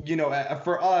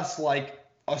 for us, like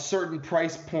a certain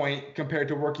price point compared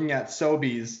to working at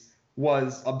Sobeys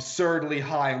was absurdly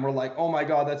high. And we're like, oh my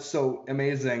God, that's so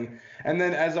amazing. And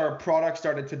then as our product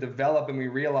started to develop and we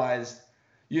realized,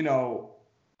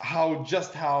 how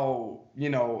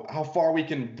far we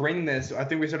can bring this, I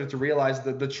think we started to realize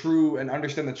the true and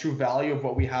understand the true value of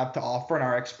what we have to offer and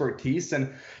our expertise.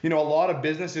 And a lot of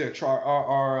businesses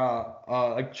are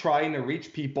like trying to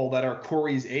reach people that are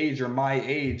Corey's age or my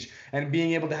age, and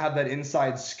being able to have that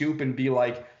inside scoop and be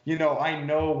like, I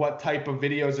know what type of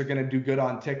videos are going to do good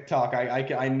on TikTok.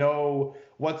 I know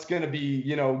what's going to be,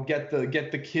 get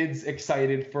the kids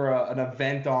excited for an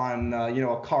event on,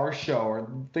 a car show or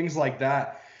things like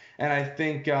that. And I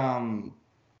think, by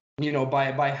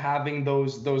having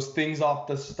those things off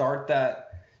the start that,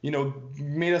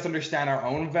 made us understand our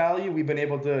own value, we've been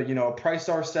able to, price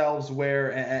ourselves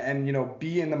where and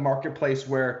be in the marketplace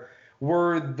where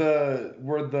we're the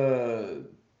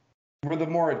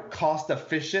more cost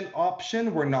efficient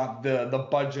option. We're not the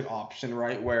budget option,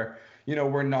 right? Where,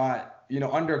 we're not,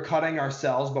 undercutting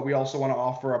ourselves, but we also want to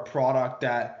offer a product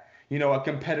at, a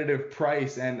competitive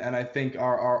price. And I think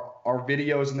our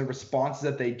videos and the responses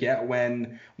that they get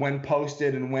when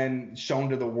posted and when shown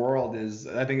to the world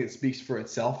I think it speaks for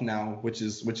itself now, which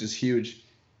is huge.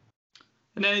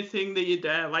 And anything that you'd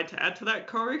like to add to that,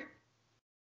 Corey?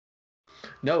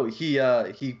 No, he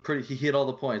hit all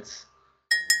the points.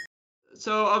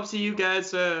 So obviously you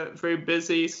guys are very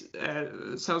busy.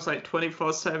 Sounds like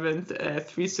 24/7,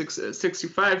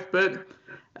 365. But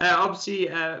obviously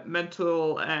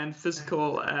mental and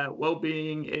physical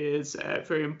well-being is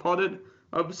very important.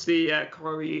 Obviously,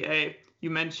 Corey,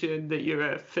 you mentioned that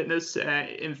you're a fitness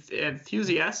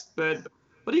enthusiast, but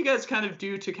what do you guys kind of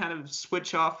do to kind of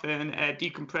switch off and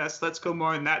decompress? Let's go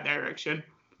more in that direction.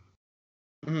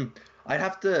 I'd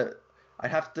have to.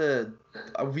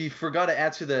 We forgot to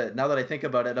answer now that I think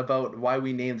about it, about why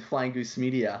we named Flying Goose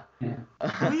Media.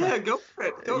 Oh yeah, go for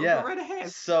it. Go right ahead.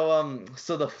 So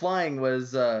the flying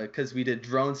was because we did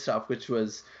drone stuff, which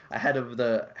was ahead of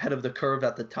the curve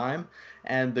at the time,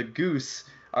 and the goose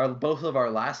both of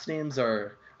our last names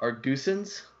are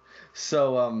Goosens.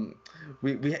 So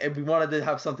we wanted to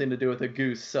have something to do with a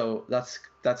goose. So that's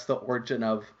the origin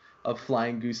of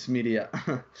Flying Goose Media.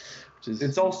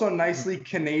 It's also nicely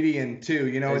Canadian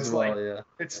too, it's well, like, yeah.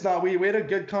 It's not, we had a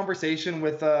good conversation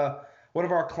with one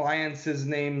of our clients. His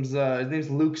name's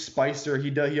Luke Spicer.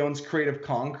 He owns Creative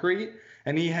Concrete,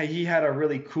 and he had a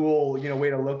really cool, way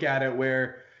to look at it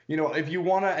where, if you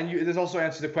want to, and this also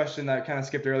answers the question that kind of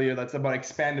skipped earlier, that's about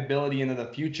expandability into the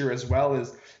future as well,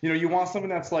 is, you want something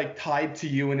that's like tied to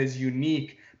you and is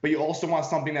unique, but you also want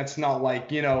something that's not like,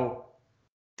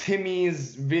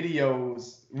 Timmy's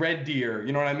videos, Red Deer,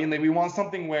 you know what I mean? Like we want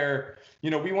something where,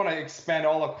 we want to expand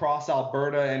all across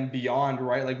Alberta and beyond,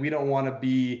 right? Like we don't want to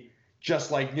be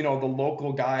just like, the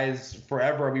local guys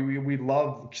forever. We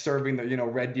love serving the,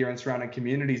 Red Deer and surrounding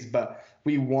communities, but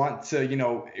we want to,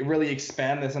 really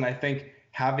expand this. And I think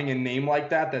having a name like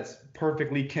that that's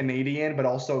perfectly Canadian, but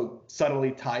also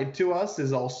subtly tied to us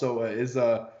is also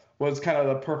was kind of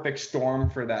the perfect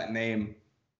storm for that name.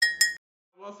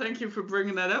 Well, thank you for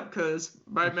bringing that up, because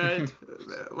my mind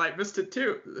missed it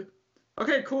too.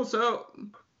 Okay, cool. So,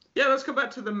 yeah, let's go back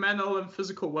to the mental and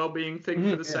physical well-being thing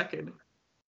for the second.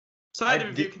 So either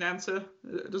of you can answer.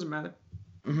 It doesn't matter.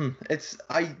 It's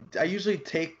I usually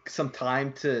take some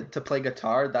time to play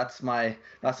guitar. That's my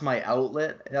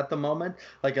outlet at the moment.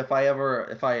 Like if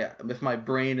my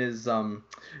brain is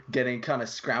getting kind of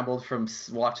scrambled from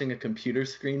watching a computer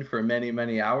screen for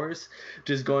many hours,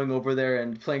 just going over there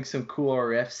and playing some cool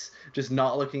riffs, just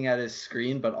not looking at his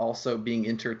screen but also being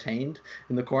entertained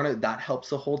in the corner, that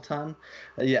helps a whole ton.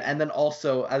 Yeah, and then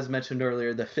also, as mentioned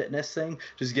earlier, the fitness thing,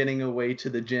 just getting away to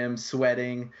the gym,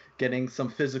 sweating, getting some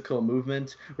physical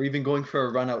movement, or even going for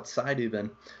a run outside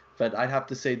even. But I'd have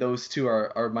to say those two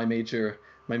are my major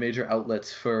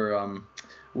outlets for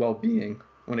well-being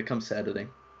when it comes to editing.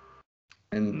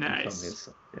 And nice.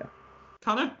 Yeah.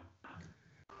 Connor?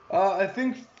 I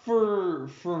think for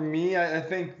me, I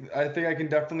think I can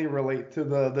definitely relate to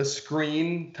the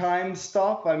screen time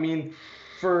stuff. I mean,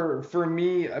 for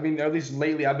me, I mean, at least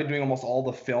lately, I've been doing almost all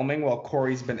the filming while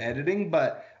Corey's been editing.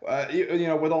 But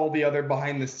with all the other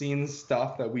behind the scenes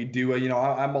stuff that we do,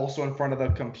 I'm also in front of the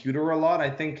computer a lot. I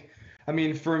think, I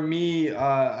mean, for me,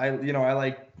 I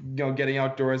like getting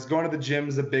outdoors, going to the gym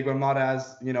is a big one. I'm not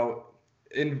as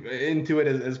into it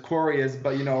as Corey is,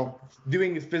 but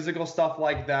doing physical stuff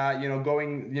like that,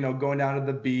 going down to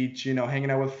the beach, hanging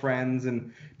out with friends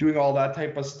and doing all that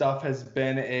type of stuff has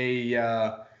been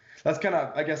that's kind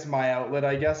of, I guess, my outlet.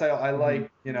 I guess I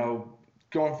like,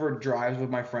 going for drives with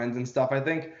my friends and stuff. I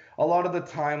think a lot of the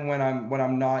time when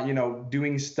I'm not,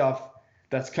 doing stuff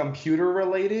that's computer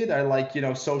related, I like,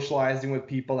 socializing with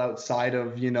people outside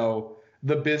of,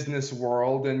 the business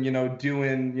world and,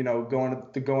 doing,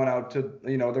 going out to,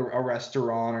 a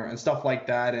restaurant and stuff like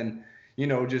that. And,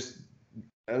 just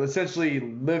essentially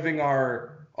living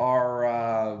our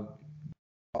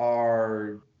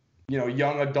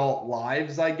young adult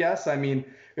lives, I guess. I mean,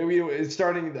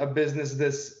 starting a business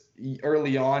this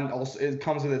early on, also it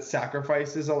comes with its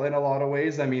sacrifices in a lot of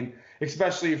ways. I mean,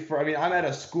 especially I'm at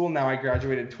a school now. I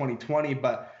graduated in 2020,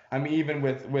 but I mean, even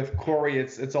with Corey,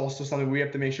 it's also something we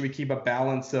have to make sure we keep a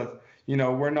balance of,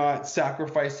 we're not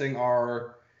sacrificing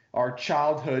our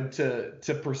childhood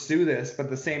to pursue this, but at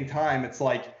the same time, it's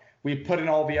like we put in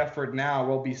all the effort now.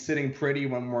 We'll be sitting pretty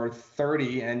when we're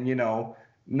 30 and,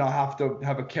 not have to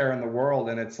have a care in the world.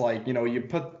 And it's like, you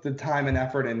put the time and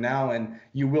effort in now and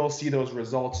you will see those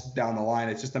results down the line.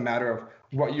 It's just a matter of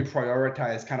what you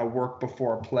prioritize, kind of work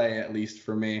before play, at least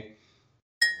for me.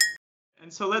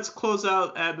 And so let's close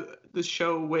out the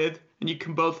show with, and you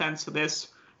can both answer this.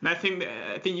 And I think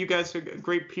you guys are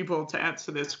great people to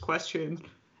answer this question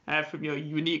from your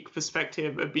unique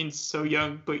perspective of being so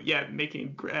young, but yet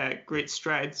making great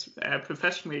strides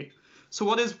professionally. So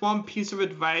what is one piece of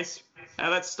advice,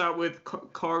 let's start with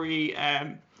Corey,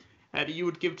 that you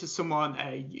would give to someone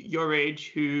your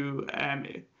age who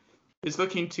is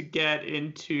looking to get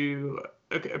into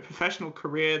a professional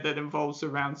career that involves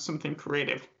around something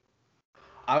creative?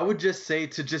 I would just say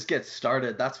to just get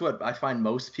started. That's what I find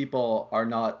most people are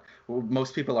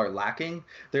lacking.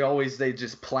 They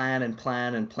just plan and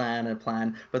plan and plan and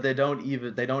plan, but they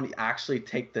don't actually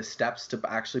take the steps to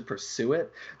actually pursue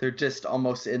it. They're just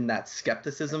almost in that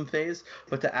skepticism phase,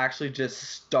 but to actually just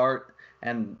start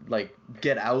and like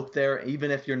get out there,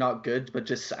 even if you're not good, but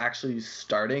just actually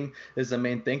starting is the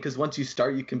main thing. Because once you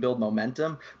start, you can build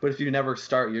momentum, but if you never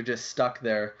start, you're just stuck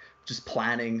there, just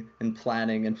planning and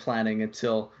planning and planning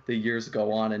until the years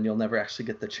go on and you'll never actually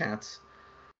get the chance.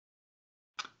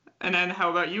 And then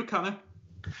how about you, Connor?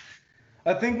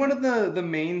 I think one of the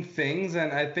main things,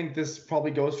 and I think this probably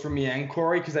goes for me and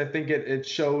Corey, because I think it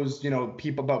shows,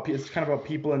 it's kind of about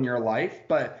people in your life,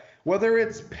 but whether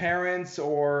it's parents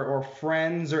or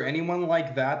friends or anyone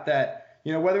like that,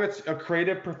 whether it's a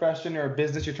creative profession or a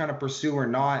business you're trying to pursue or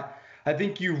not, I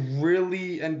think you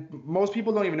really, and most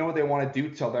people don't even know what they want to do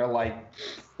till they're like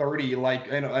 30.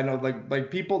 Like I know,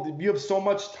 like people, you have so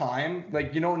much time.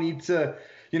 Like you don't need to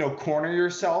corner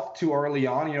yourself too early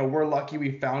on. We're lucky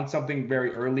we found something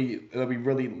very early that we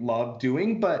really love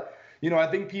doing, but I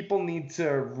think people need to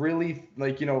really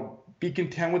be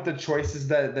content with the choices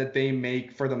that they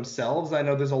make for themselves. I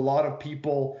know there's a lot of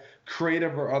people,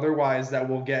 creative or otherwise, that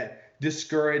will get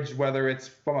discouraged, whether it's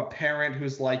from a parent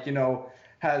who's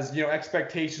has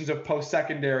expectations of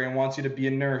post-secondary and wants you to be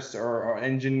a nurse or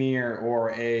engineer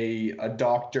or a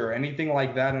doctor, anything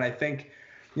like that. And I think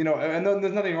and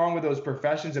there's nothing wrong with those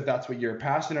professions if that's what you're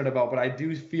passionate about, but I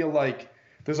do feel like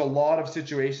there's a lot of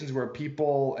situations where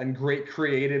people and great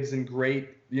creatives and great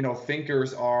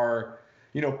thinkers are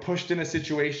pushed into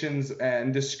situations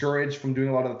and discouraged from doing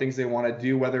a lot of the things they want to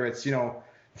do, whether it's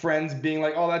friends being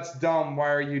like, oh, that's dumb, why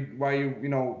are you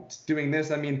doing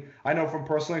this. I mean, I know from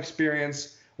personal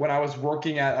experience, when I was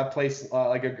working at a place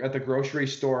at the grocery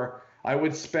store, I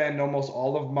would spend almost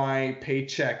all of my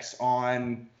paychecks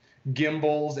on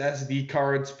gimbals, SD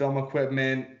cards, film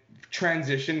equipment,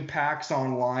 transition packs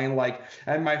online,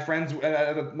 and my friends,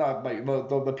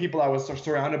 the people I was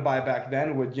surrounded by back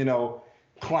then would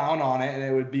clown on it, and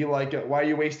it would be like, why are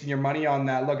you wasting your money on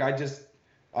that? Look, I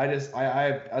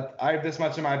have this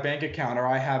much in my bank account, or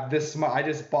I have this much, I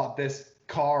just bought this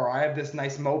car, or I have this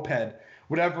nice moped,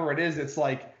 whatever it is. It's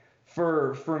like,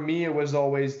 for me, it was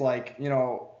always like,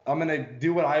 I'm going to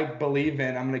do what I believe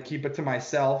in. I'm going to keep it to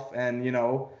myself. And,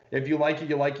 if you like it,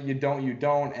 you like it. You don't, you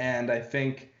don't. And I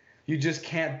think you just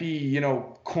can't be,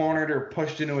 cornered or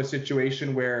pushed into a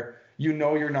situation where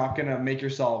you're not going to make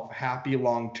yourself happy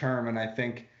long term. And I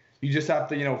think you just have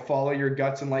to, follow your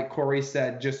guts. And like Corey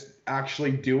said, just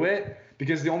actually do it.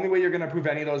 Because the only way you're going to prove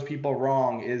any of those people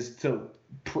wrong is to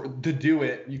do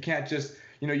it. You can't just,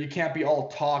 you can't be all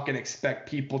talk and expect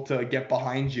people to get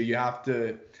behind you. You have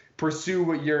to pursue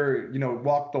what you're,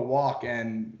 walk the walk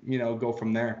and, go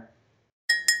from there.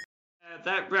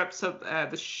 That wraps up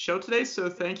the show today. So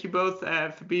thank you both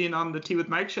for being on the Tea with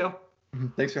Mike show.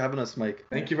 Thanks for having us, Mike.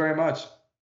 Thank you very much.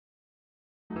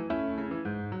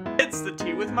 It's the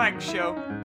Tea with Mike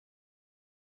show.